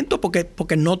ciertos momentos,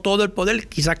 porque no todo el poder,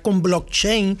 quizás con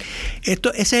blockchain. Ese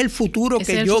es el futuro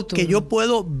que yo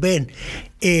puedo ver.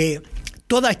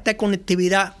 Toda esta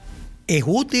conectividad es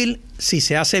útil si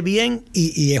se hace bien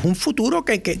y es un futuro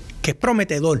que es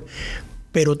prometedor.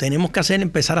 Pero tenemos que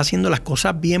empezar haciendo las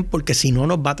cosas bien, porque si no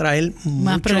nos va a traer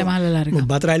más problemas a la larga. Nos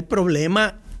va a traer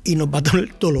problemas y nos va a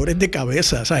tener dolores de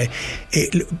cabeza, ¿sabes?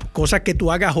 Cosas que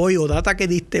tú hagas hoy o data que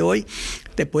diste hoy,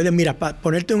 te pueden, mira, para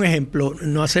ponerte un ejemplo,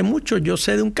 no hace mucho yo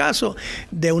sé de un caso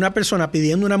de una persona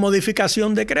pidiendo una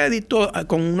modificación de crédito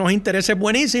con unos intereses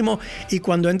buenísimos y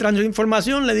cuando entra en su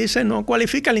información le dice no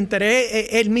cualifica, el interés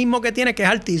es el mismo que tiene, que es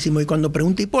altísimo, y cuando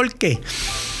pregunta ¿y por qué?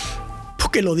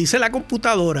 Porque lo dice la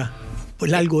computadora. Pues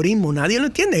el algoritmo, nadie lo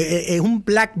entiende. Es un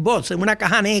black box, es una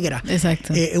caja negra.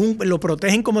 Exacto. Lo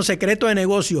protegen como secreto de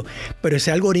negocio. Pero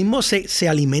ese algoritmo se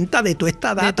alimenta de toda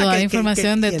esta data. De toda la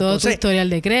información, de todo tu historial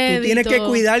de crédito. Tú tienes que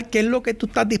cuidar qué es lo que tú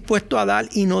estás dispuesto a dar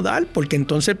y no dar. Porque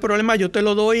entonces el problema yo te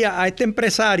lo doy a este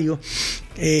empresario.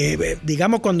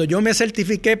 Digamos, cuando yo me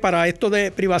certifiqué para esto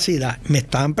de privacidad, me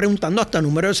estaban preguntando hasta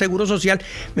número de seguro social,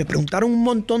 me preguntaron un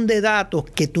montón de datos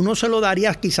que tú no se lo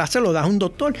darías, quizás se lo das a un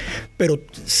doctor, pero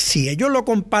si ellos lo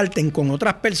comparten con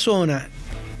otras personas,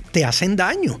 te hacen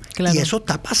daño. Claro. Y eso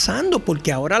está pasando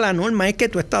porque ahora la norma es que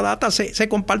toda esta data se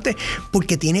comparte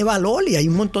porque tiene valor y hay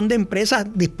un montón de empresas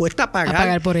dispuestas a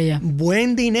pagar por ella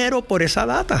buen dinero por esa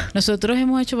data. Nosotros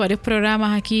hemos hecho varios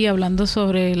programas aquí hablando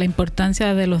sobre la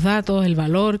importancia de los datos, el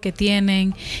valor que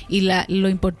tienen y lo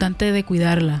importante de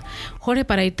cuidarla. Jorge,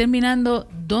 para ir terminando,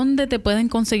 ¿dónde te pueden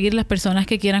conseguir las personas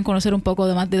que quieran conocer un poco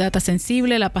más de Data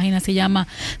Sensible? La página se llama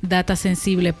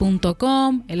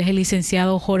datasensible.com. Él es el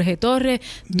licenciado Jorge Torres.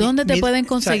 ¿Dónde te pueden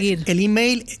conseguir? O sea, el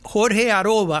email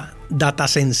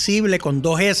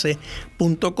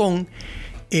jorge@datasensible.com.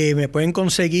 Me pueden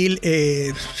conseguir,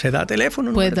 ¿se da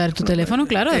teléfono? Puedes dar tu teléfono,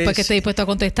 claro, después que esté dispuesto a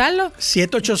contestarlo.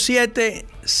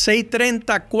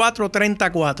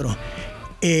 787-630-434.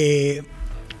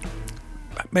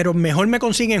 Pero mejor me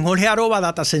consiguen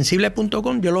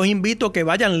jorge@datasensible.com. Yo los invito a que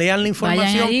vayan, lean la información.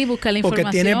 Vayan ahí, busca la información.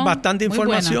 Porque tienen bastante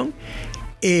información.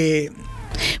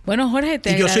 Bueno, Jorge,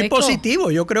 te agradezco. Yo soy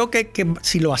positivo. Yo creo que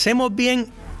si lo hacemos bien,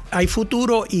 hay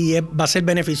futuro y va a ser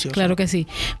beneficioso. Claro que sí.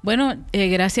 Bueno,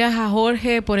 gracias a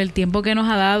Jorge por el tiempo que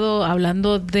nos ha dado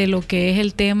hablando de lo que es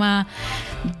el tema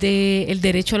del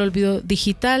derecho al olvido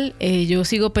digital. Yo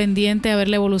sigo pendiente a ver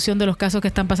la evolución de los casos que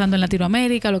están pasando en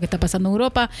Latinoamérica, lo que está pasando en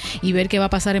Europa y ver qué va a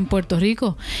pasar en Puerto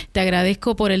Rico. Te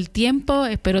agradezco por el tiempo.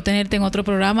 Espero tenerte en otro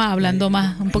programa hablando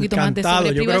un poquito más de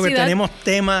sobre privacidad. Yo creo que tenemos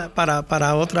tema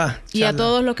para otra y charla. A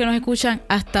todos los que nos escuchan,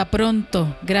 hasta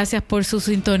pronto. Gracias por su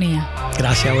sintonía.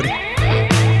 Gracias, Uri.